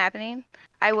hadn't been happening,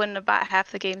 I wouldn't have bought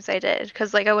half the games I did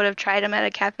because like I would have tried them at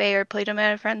a cafe or played them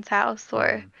at a friend's house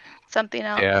or something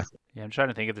else. Yeah. Yeah, I'm trying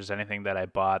to think if there's anything that I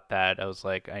bought that I was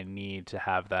like, I need to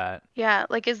have that. Yeah,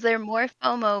 like is there more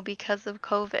FOMO because of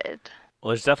COVID? Well,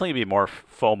 there's definitely be more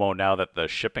FOMO now that the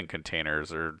shipping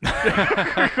containers are going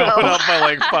up by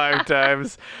like 5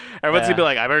 times. Everyone's gonna be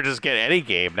like, I better just get any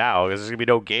game now because there's gonna be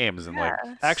no games in like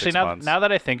Actually, 6 months. now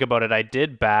that I think about it, I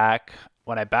did back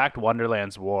when I backed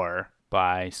Wonderland's War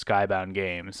by Skybound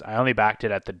Games. I only backed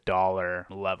it at the $1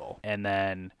 level, and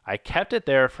then I kept it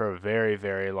there for a very,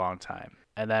 very long time.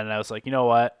 And then I was like, you know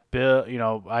what, Bill? You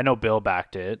know, I know Bill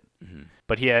backed it,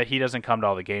 but he doesn't come to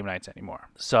all the game nights anymore.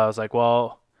 So I was like,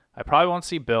 well, I probably won't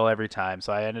see Bill every time.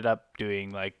 So I ended up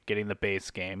doing like getting the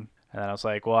base game. And then I was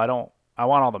like, well, I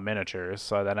want all the miniatures.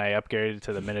 So then I upgraded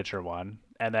to the miniature one.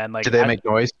 And then like, Did they make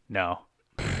noise? No.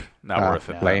 Not worth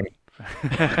it. Lame.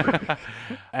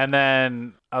 And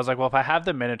then I was like, well, if I have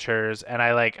the miniatures, and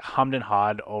I like hummed and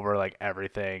hawed over like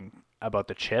everything about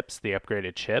the chips, the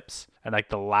upgraded chips, and like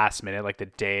the last minute, like the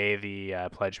day the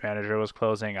pledge manager was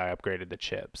closing, I upgraded the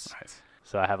chips. Nice.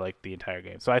 So I have like the entire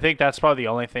game. So I think that's probably the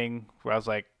only thing where I was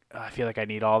like, I feel like I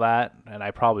need all that, and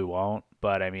I probably won't.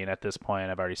 But I mean, at this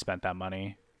point, I've already spent that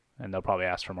money, and they'll probably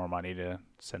ask for more money to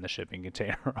send the shipping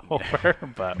container over.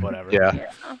 But whatever. Yeah.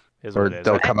 Is Or what it is.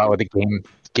 they'll come out with a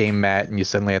game mat, and you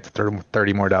suddenly have to throw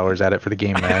 $30 more at it for the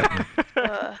game mat.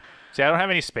 See, I don't have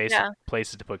any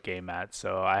places to put game mats,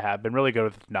 so I have been really good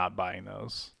with not buying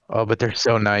those. Oh, but they're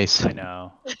so nice. I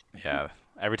know. Yeah.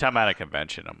 Every time I'm at a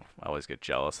convention, I always get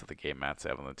jealous of the game mats they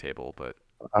have on the table, but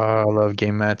Oh, I love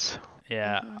game mats.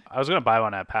 Yeah, I was gonna buy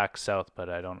one at PAX South, but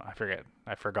I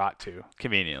forgot to.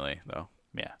 conveniently though.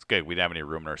 Yeah, It's good. We didn't have any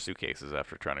room in our suitcases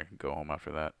after trying to go home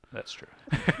after that. that's true.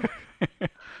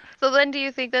 So then do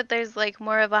you think that there's like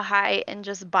more of a high in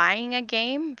just buying a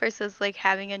game versus like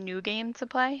having a new game to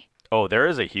play? Oh, there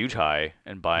is a huge high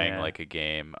in buying Yeah. like a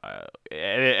game,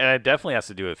 and it definitely has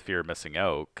to do with fear of missing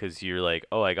out because you're like,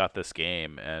 oh, I got this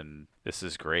game and this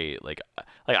is great. Like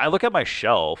I look at my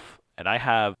shelf and I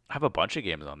have a bunch of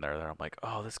games on there that I'm like,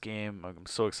 oh, this game, I'm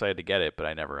so excited to get it, but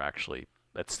I never actually.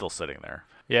 It's still sitting there.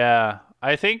 Yeah,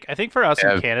 I think for us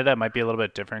Yeah. in Canada it might be a little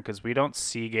bit different because we don't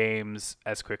see games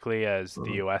as quickly as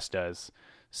the US does.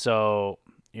 So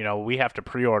we have to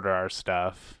pre-order our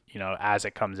stuff, as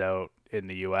it comes out in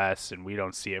the US, and we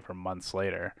don't see it for months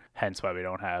later. Hence why we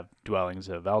don't have Dwellings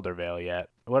of Eldervale yet.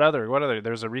 What other?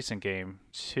 There's a recent game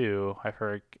too. I've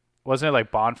heard. Wasn't it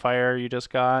like Bonfire you just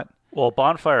got? Well,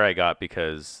 Bonfire I got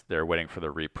because they're waiting for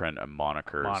the reprint of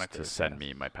Monikers to Monikers, send yes.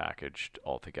 me my package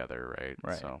all together, right?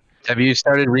 Right. So Have you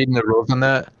started reading the rules on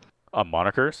that? on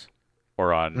Monikers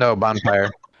or on No, Bonfire.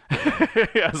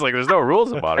 I was like, there's no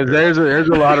rules on 'Cause Monikers. there's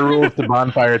a lot of rules to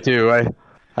Bonfire too.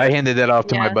 I handed that off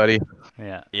to my Yeah. buddy.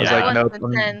 Yeah. Yeah. was like, That no,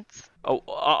 one's intense. Oh,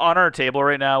 on our table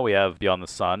right now we have Beyond the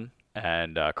Sun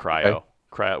and Cryo.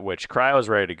 Cryo is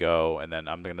ready to go, and then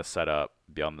I'm gonna set up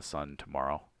Beyond the Sun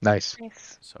tomorrow. Nice.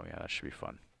 Nice. So yeah, that should be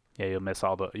fun. Yeah,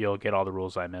 you'll get all the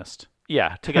rules I missed.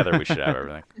 Yeah, together we should have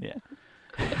everything.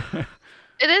 Yeah.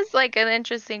 It is like an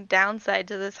interesting downside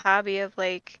to this hobby of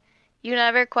like you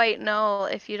never quite know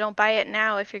if you don't buy it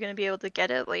now if you're going to be able to get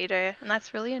it later, and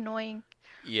that's really annoying.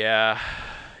 Yeah.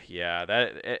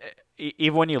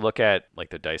 Even when you look at like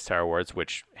the Dice Tower Awards,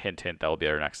 which hint that will be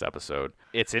our next episode,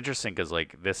 it's interesting because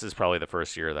like this is probably the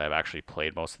first year that I've actually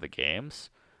played most of the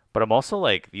games, but I'm also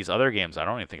like these other games I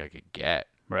don't even think I could get.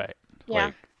 Right.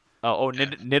 Yeah. Like,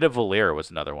 Nidavellir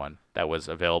was another one that was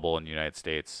available in the United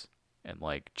States in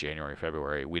like January,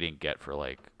 February. We didn't get for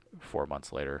like 4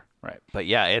 months later. Right. But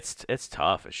yeah, it's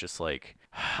tough. It's just like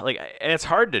and it's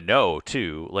hard to know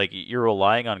too. Like you're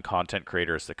relying on content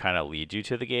creators to kind of lead you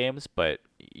to the games, but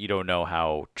you don't know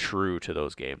how true to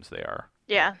those games they are.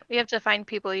 Yeah. You have to find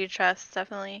people you trust,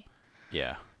 definitely.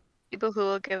 Yeah. People who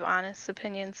will give honest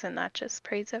opinions and not just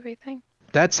praise everything.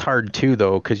 That's hard too,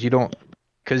 though, because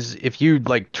if you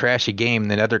like trash a game,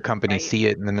 then other companies Right. see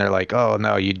it, and then they're like, "Oh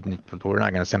no, we're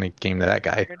not gonna send a game to that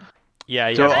guy."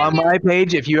 Yeah. So Yeah. on my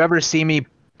page, if you ever see me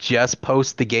just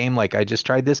post the game like I just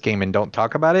tried this game and don't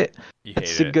talk about it, You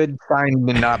it's hate a it. good sign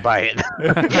to not buy it.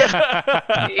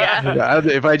 Yeah.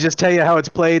 If I just tell you how it's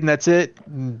played and that's it,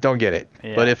 don't get it.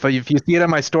 Yeah. But if you see it on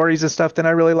my stories and stuff, then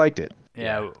I really liked it.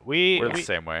 Yeah, We're the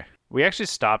same way. we actually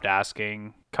stopped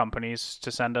asking companies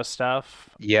to send us stuff.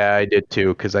 Yeah, I did too,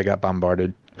 because I got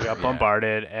bombarded. We got Yeah.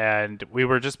 bombarded, and we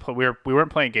were just we weren't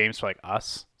playing games for like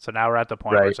us. So now we're at the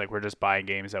point where Right. it's like we're just buying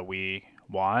games that we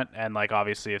want, and like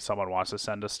obviously if someone wants to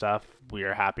send us stuff, we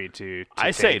are happy to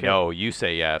I say take it. no. You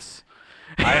say yes.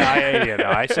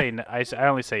 I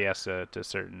only say yes to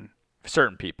certain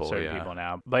Certain people. people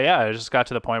now. But yeah, it just got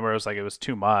to the point where it was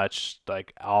too much,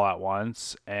 like all at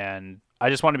once, and I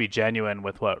just want to be genuine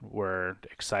with what we're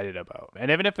excited about. And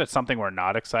even if it's something we're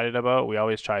not excited about, we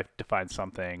always try to find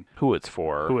something Who it's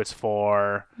for. who it's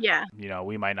for. Yeah.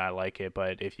 We might not like it,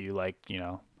 but if you like,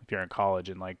 if you're in college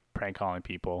and like prank calling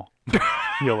people,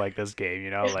 you'll like this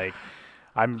game, like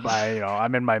I'm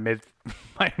in my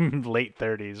my late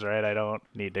 30s, right? I don't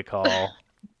need to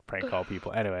prank call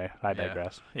people. Anyway, I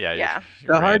digress. Yeah. Yeah.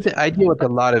 I deal with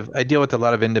a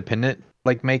lot of independent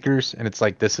like makers, and it's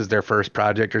like this is their first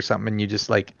project or something, and you just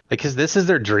like because this is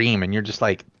their dream, and you're just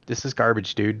like, this is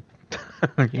garbage, dude.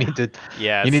 you need to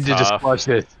just flush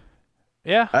this.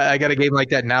 Yeah. I got a game like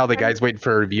that now. The guy's waiting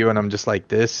for a review, and I'm just like,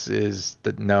 this is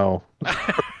no.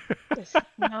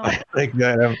 No. Like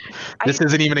that. This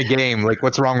isn't even a game. Like,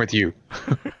 what's wrong with you?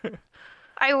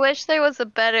 I wish there was a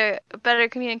better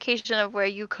communication of where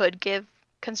you could give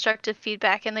constructive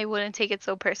feedback and they wouldn't take it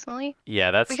so personally. Yeah,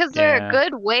 that's Because there are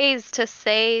good ways to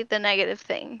say the negative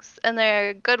things and there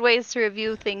are good ways to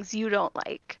review things you don't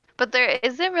like. But there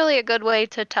isn't really a good way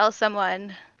to tell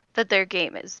someone that their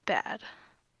game is bad.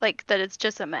 Like that it's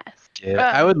just a mess. Yeah,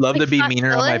 I would love like to be Scott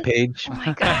meaner on my Dillon? page. Oh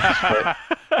my gosh.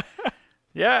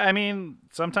 Yeah, I mean,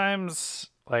 sometimes,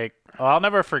 like, I'll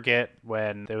never forget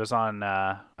when it was on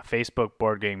a Facebook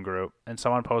board game group, and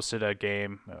someone posted a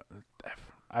game.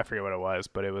 I forget what it was,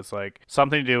 but it was like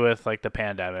something to do with like the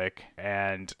pandemic,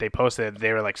 and they posted,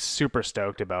 they were like super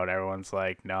stoked about it. Everyone's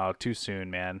like, no, too soon,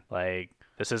 man. Like,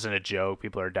 this isn't a joke.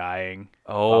 People are dying.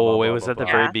 Oh, blah, it blah, was blah, at the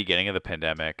blah. very Yeah. beginning of the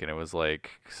pandemic, and it was like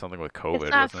something with COVID,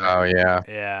 not- wasn't it? Oh yeah.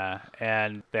 Yeah,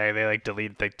 and they like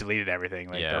deleted everything.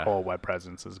 Like their Yeah. whole web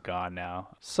presence is gone now.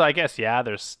 So I guess yeah,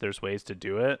 there's ways to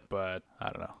do it, but I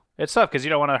don't know. It's tough because you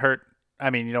don't want to hurt. I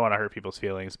mean, you don't want to hurt people's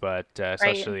feelings, but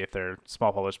especially if they're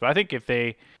small publishers. But I think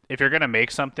if you're gonna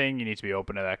make something, you need to be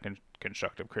open to that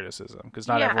constructive criticism, because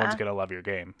not everyone's Yeah. gonna love your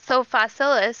game. So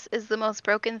Fossilis is the most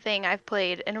broken thing I've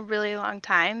played in a really long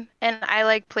time, and I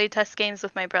like play test games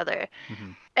with my brother.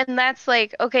 Mhm. And that's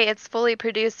like, okay, it's fully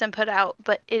produced and put out,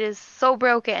 but it is so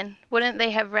broken. Wouldn't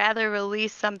they have rather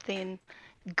released something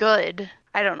good?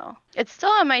 I don't know. It's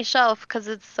still on my shelf because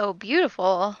it's so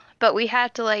beautiful, but we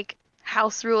had to like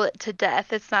house rule it to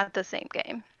death. It's not the same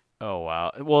game. Oh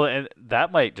wow. Well, and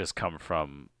that might just come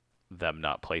from them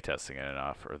not playtesting it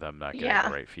enough, or them not getting Yeah.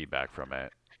 the right feedback from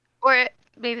it. Or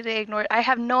maybe they ignored. I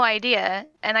have no idea,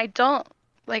 and I don't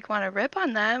like want to rip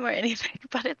on them or anything,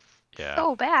 but it's Yeah.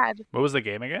 so bad. What was the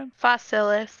game again?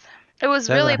 Fossilis. It was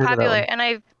Never really heard of that popular, one.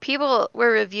 and people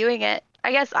were reviewing it.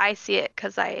 I guess I see it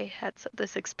because I had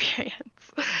this experience.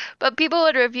 But people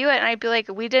would review it, and I'd be like,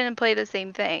 we didn't play the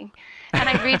same thing. And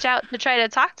I'd reach out to try to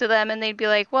talk to them, and they'd be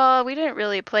like, well, we didn't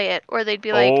really play it. Or they'd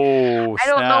be like, Oh, I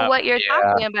don't know snap. what you're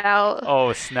talking about.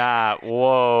 Oh, snap.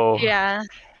 Whoa. Yeah.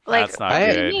 Like, That's not what do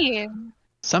you good. mean?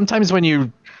 Sometimes when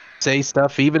you say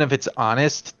stuff, even if it's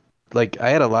honest, like I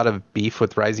had a lot of beef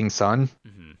with Rising Sun,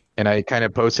 Mhm. and I kind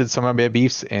of posted some of my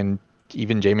beefs, and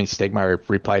even Jamie Stegmeyer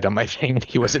replied on my thing, and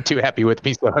he wasn't too happy with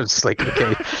me, so I was just like,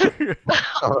 okay,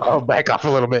 I'll back off a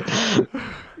little bit.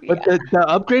 But the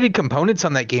upgraded components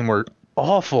on that game were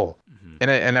awful. Mhm.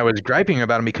 And I was griping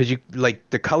about them because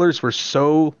the colors were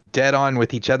so dead on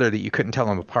with each other that you couldn't tell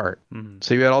them apart. Mhm.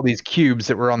 So you had all these cubes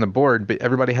that were on the board, but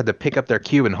everybody had to pick up their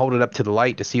cube and hold it up to the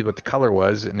light to see what the color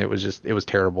was, and it was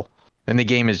terrible. And the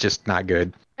game is just not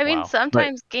good. I mean, Wow.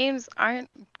 sometimes games aren't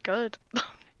good.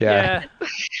 Yeah.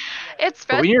 It's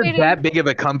But when you're frustrating. that big of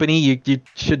a company, you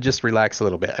should just relax a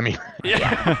little bit. I mean,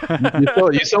 Yeah.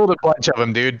 you sold a bunch of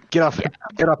them, dude. Get off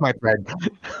my thread.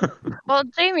 Well,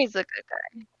 Jamie's a good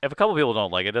guy. If a couple people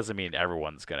don't like it, doesn't mean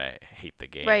everyone's gonna hate the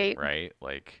game, Right.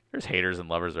 Like, there's haters and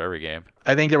lovers of every game.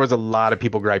 I think there was a lot of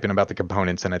people griping about the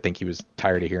components, and I think he was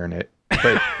tired of hearing it.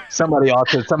 But somebody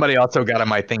also got on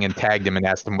my thing and tagged him and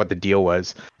asked him what the deal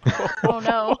was. Oh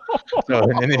no. So,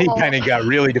 and then he kind of got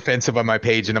really defensive on my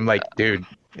page, and I'm like, dude.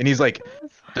 And he's like,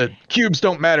 the cubes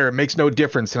don't matter. It makes no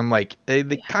difference. And I'm like, they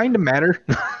kind of matter.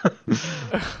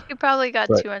 He probably got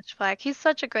But- too much flack. He's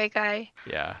such a great guy.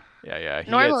 Yeah.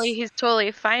 Normally, he's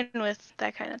totally fine with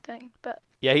that kind of thing, but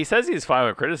he says he's fine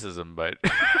with criticism, but I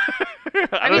mean,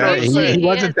 don't know. Yeah, usually he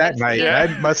wasn't that is. night. Yeah.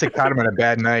 I must have caught him on a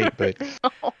bad night, but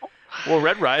Well,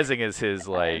 Red Rising is his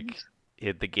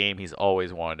the game he's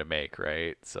always wanted to make,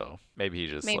 right? So maybe he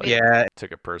just Maybe. yeah,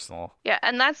 took it personal. yeah,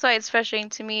 and that's why it's frustrating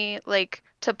to me, like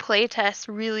to play test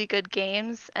really good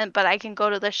games, but I can go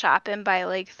to the shop and buy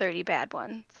like 30 bad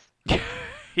ones.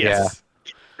 Yes.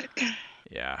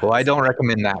 Yeah. well, I don't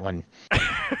recommend that one.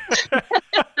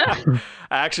 I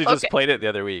actually just Okay. played it the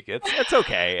other week. It's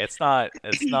okay. It's not.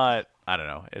 I don't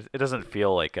know. It doesn't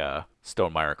feel like a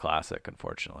Stonemaier classic,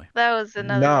 unfortunately. That was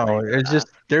another No, one I it's thought.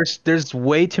 just there's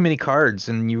way too many cards,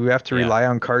 and you have to Yeah. rely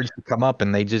on cards to come up,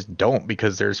 and they just don't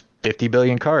because there's 50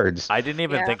 billion cards. I didn't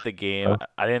even Yeah. think the game.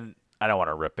 I don't want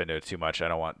to rip into it too much. I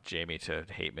don't want Jamie to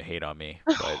hate on me.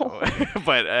 But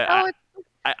but Oh,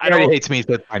 I He already don't. hates me,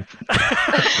 so it's fine.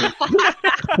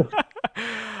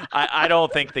 I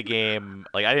don't think the game,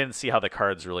 like, I didn't see how the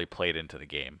cards really played into the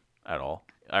game at all,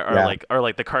 or Yeah.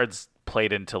 like the cards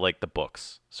played into like the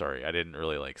books. Sorry, I didn't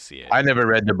really like see it. I never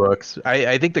read the books.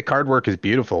 I think the card work is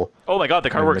beautiful. Oh my god, the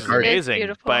card Yeah, work the is card- It is amazing,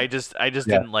 beautiful. but I just Yeah.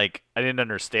 didn't like, I didn't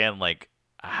understand like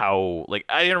how, like,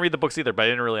 I didn't read the books either, but I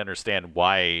didn't really understand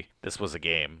why this was a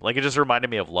game. Like, it just reminded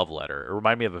me of Love Letter. It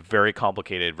reminded me of a very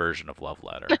complicated version of Love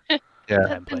Letter. Yeah.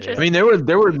 And played it. I mean, there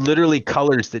were literally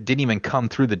colors that didn't even come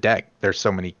through the deck. There's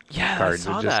so many Yeah, cards.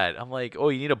 I saw It just- that. I'm like, oh,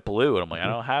 you need a blue, and I'm like, I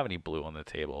don't have any blue on the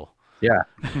table. Yeah.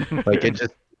 Like it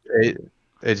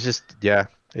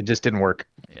just didn't work.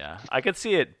 Yeah, I could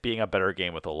see it being a better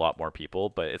game with a lot more people,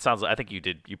 but it sounds like, I think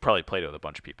you probably played it with a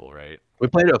bunch of people, right? We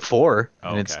played it at 4,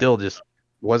 and it Okay. still just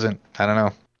wasn't. I don't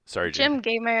know. Sorry, Jim. Jim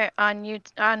Gamer on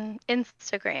on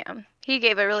Instagram. He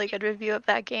gave a really good review of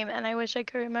that game, and I wish I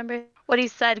could remember what he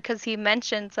said because he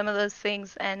mentioned some of those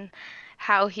things and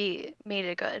how he made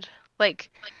it good. Like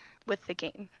with the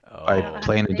game. By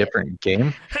playing a different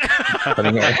game,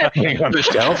 putting it on the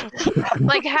shelf.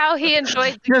 Like how he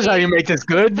enjoyed the Here's game. how you make this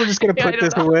good. We're just gonna Yeah, I put don't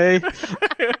this know. away.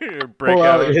 Break Pull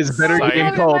out out his better Scythe.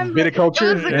 game called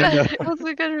Viticulture. It was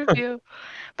a good review.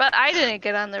 But I didn't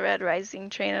get on the Red Rising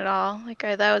train at all. Like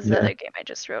that was the other game I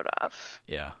just wrote off.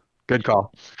 Yeah. Good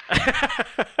call.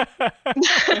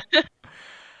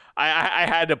 I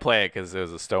had to play it because it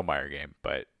was a Stonemaier game,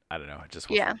 but I don't know. It just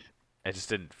wasn't. Yeah. It just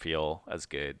didn't feel as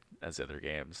good as the other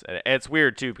games, and it's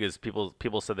weird too because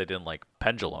people said they didn't like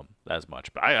Pendulum as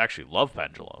much, but I actually love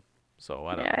Pendulum. So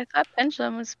I don't know. I thought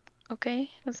Pendulum was okay. It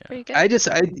was pretty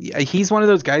good. He's one of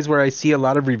those guys where I see a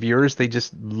lot of reviewers. They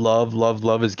just love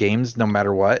his games no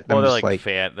matter what. Well, I'm they're just like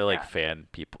fan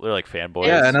people. They're like fanboys.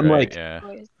 Yeah, and I'm right?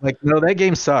 like, like no, that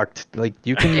game sucked. Like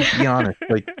you can be honest.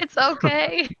 Like It's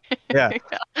okay. yeah,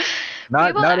 not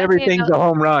People ask me everything's a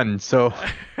home run. So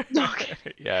Okay.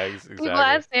 Yeah, exactly. People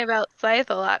ask me about Scythe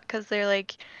a lot because they're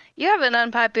like, you have an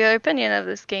unpopular opinion of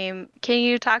this game. Can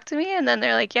you talk to me? And then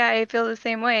they're like, yeah, I feel the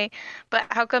same way. But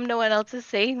how come no one else is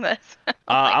saying this?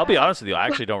 I'll be honest with you. I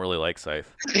actually don't really like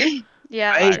Scythe.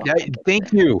 Yeah. I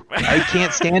thank you. I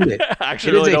can't stand it. I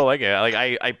actually really don't like it. Like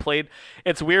I played.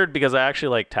 It's weird because I actually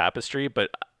like Tapestry, but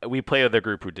we played with a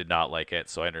group who did not like it,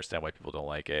 so I understand why people don't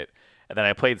like it. And then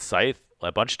I played Scythe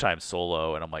a bunch of times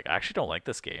solo, and I'm like, I actually don't like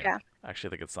this game. Yeah. I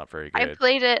actually think it's not very good. I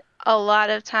played it a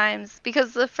lot of times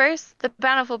because the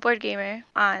Bountiful Board Gamer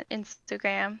on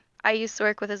Instagram, I used to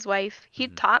work with his wife. He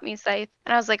taught me Scythe,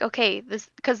 and I was like, okay, this,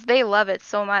 because they love it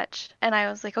so much. And I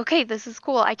was like, okay, this is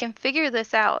cool. I can figure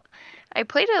this out. I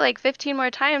played it like 15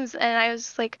 more times, and I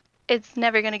was like, it's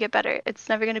never gonna get better. It's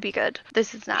never gonna be good.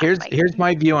 This is not. Here's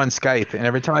my view on Scythe, and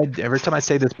every time I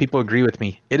say this, people agree with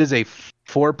me. It is a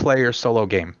 4-player solo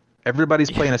game. Everybody's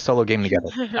playing a solo game together.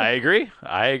 I agree.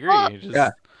 Well,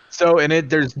 Yeah. So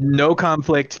there's no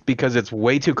conflict because it's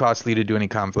way too costly to do any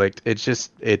conflict.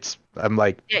 I'm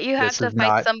like, yeah, you have this to is fight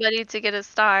not- somebody to get a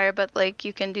star, but like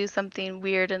you can do something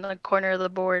weird in the corner of the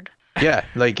board. Yeah,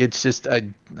 like it's just I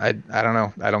don't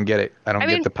know. I don't get it. I don't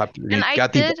get the pop. You and I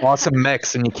got these did- awesome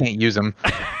mechs and you can't use them.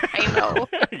 I know.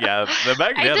 Yeah, the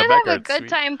mech. I Yeah, did the mech have a art's good sweet.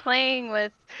 time playing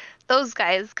with those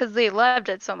guys because they loved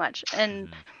it so much.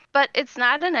 But it's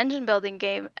not an engine building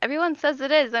game. Everyone says it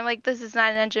is. I'm like, this is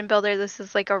not an engine builder. This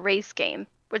is like a race game,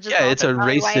 which is Yeah, it's a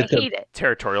race. why I hate it.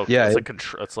 Territorial. Yeah, It's like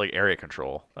it's like area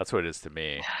control. That's what it is to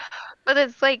me. But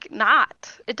it's like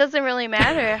not. It doesn't really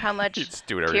matter how much You just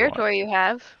do whatever you want. territory you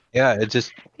have. Yeah, it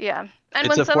just Yeah. And It's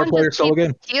when a someone 4-player just solo keeps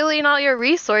game. stealing all your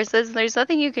resources, there's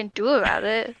nothing you can do about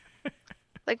it.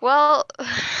 Like, well,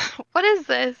 what is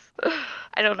this?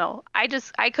 I don't know.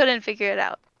 I couldn't figure it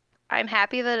out. I'm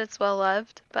happy that it's well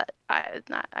loved, but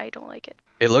I don't like it.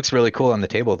 it looks really cool on the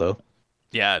table though.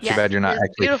 Yeah. It's Too bad you're not it's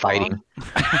actually beautiful. fighting.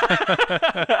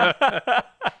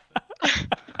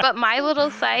 But My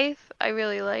Little Scythe, I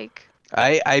really like.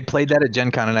 I played that at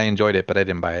Gen Con and I enjoyed it, but I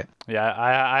didn't buy it. Yeah,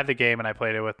 I had the game and I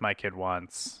played it with my kid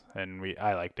once, and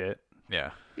I liked it.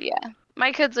 Yeah. Yeah.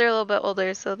 My kids are a little bit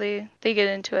older, so they get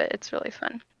into it. It's really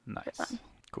fun. Nice.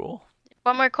 Cool.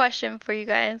 One more question for you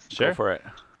guys. Go for it.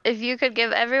 If you could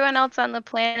give everyone else on the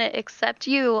planet except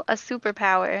you a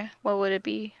superpower, what would it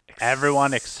be?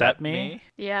 Everyone except me?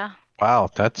 Yeah. Wow,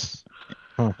 that's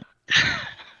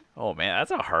Oh man,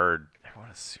 that's a hard. Everyone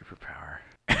has superpower.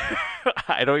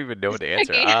 I don't even know what to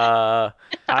answer. Okay.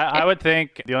 I would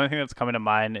think the only thing that's coming to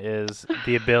mind is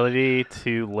the ability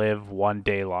to live one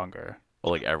day longer.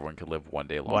 Well, like everyone could live one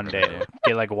day longer. One day,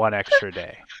 get like one extra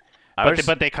day.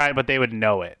 But they would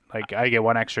know it. Like I get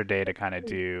one extra day to kind of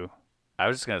do. I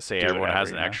was just gonna say Do everyone whatever, has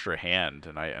an you know? extra hand,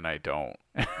 and I don't.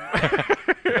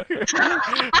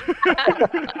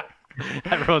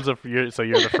 Everyone's so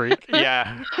you're the freak.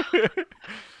 Yeah.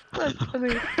 That's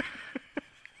funny.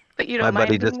 But you my don't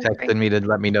buddy mind just being texted me to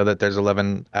let me know that there's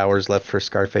 11 hours left for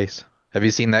Scarface. Have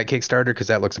you seen that Kickstarter? Because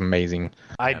that looks amazing.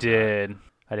 I did.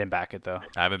 I didn't back it though.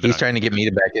 I haven't been. He's trying to get me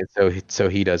to back it so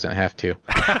he doesn't have to.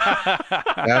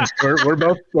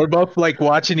 we're both like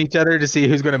watching each other to see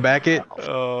who's going to back it.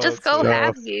 Just go so-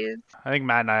 halvesies. I think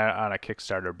Matt and I are on a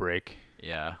Kickstarter break.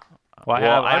 Yeah. Well,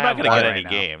 I'm not going to one get right any now.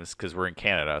 games because we're in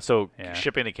Canada. So Yeah.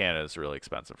 shipping to Canada is really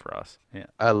expensive for us.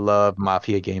 I love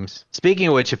Mafia games. Speaking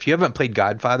of which, if you haven't played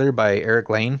Godfather by Eric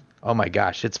Lane, oh my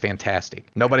gosh, it's fantastic.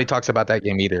 Nobody talks about that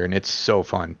game either, and it's so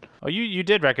fun. Oh, you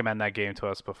did recommend that game to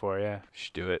us before, yeah. We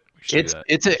should do it. We should do that.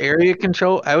 It's an area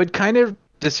control. I would kind of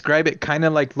describe it kind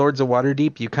of like Lords of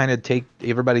Waterdeep. You kind of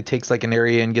everybody takes like an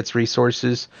area and gets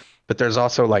resources, but there's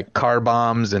also like car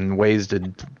bombs and ways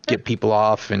to get people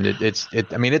off, and it's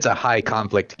a high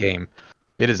conflict game.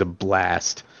 It is a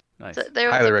blast. Nice. So there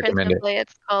was Highly a print recommend it. and play.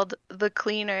 It's called The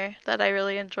Cleaner that I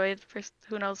really enjoyed for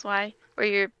who knows why. Where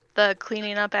you're the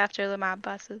cleaning up after the mob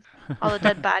bosses, all the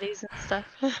dead bodies and stuff.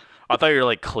 I thought you were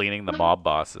like cleaning the mob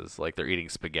bosses, like they're eating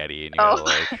spaghetti and you gotta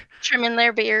like trimming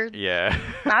their beards. yeah.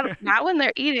 Not when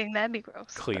they're eating. That'd be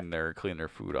gross. clean their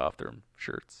food off their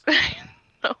shirts.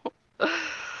 No.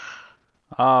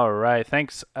 All right.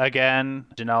 Thanks again,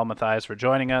 Janelle Mathias, for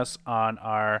joining us on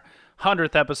our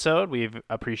 100th episode. We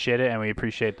appreciate it, and we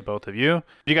appreciate the both of you.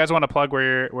 Do you guys want to plug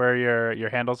where your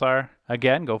handles are?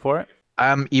 Again, go for it.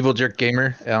 I'm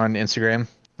EvilJerkGamer on Instagram.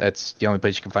 That's the only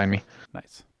place you can find me.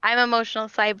 Nice. I'm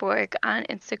EmotionalCyborg on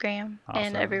Instagram and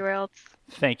Awesome. everywhere else.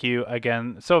 Thank you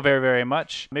again so very, very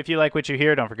much. If you like what you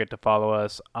hear, don't forget to follow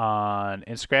us on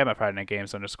Instagram at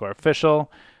FridayNightGames_official,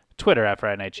 Twitter at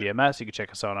FridayNightGMS. You can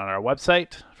check us out on our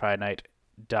website,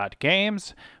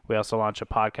 FridayNight.Games. We also launch a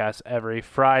podcast every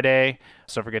Friday.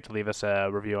 So don't forget to leave us a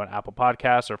review on Apple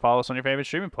Podcasts or follow us on your favorite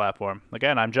streaming platform.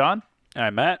 Again, I'm John.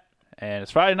 I'm Matt. And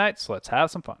it's Friday night, so let's have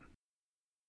some fun.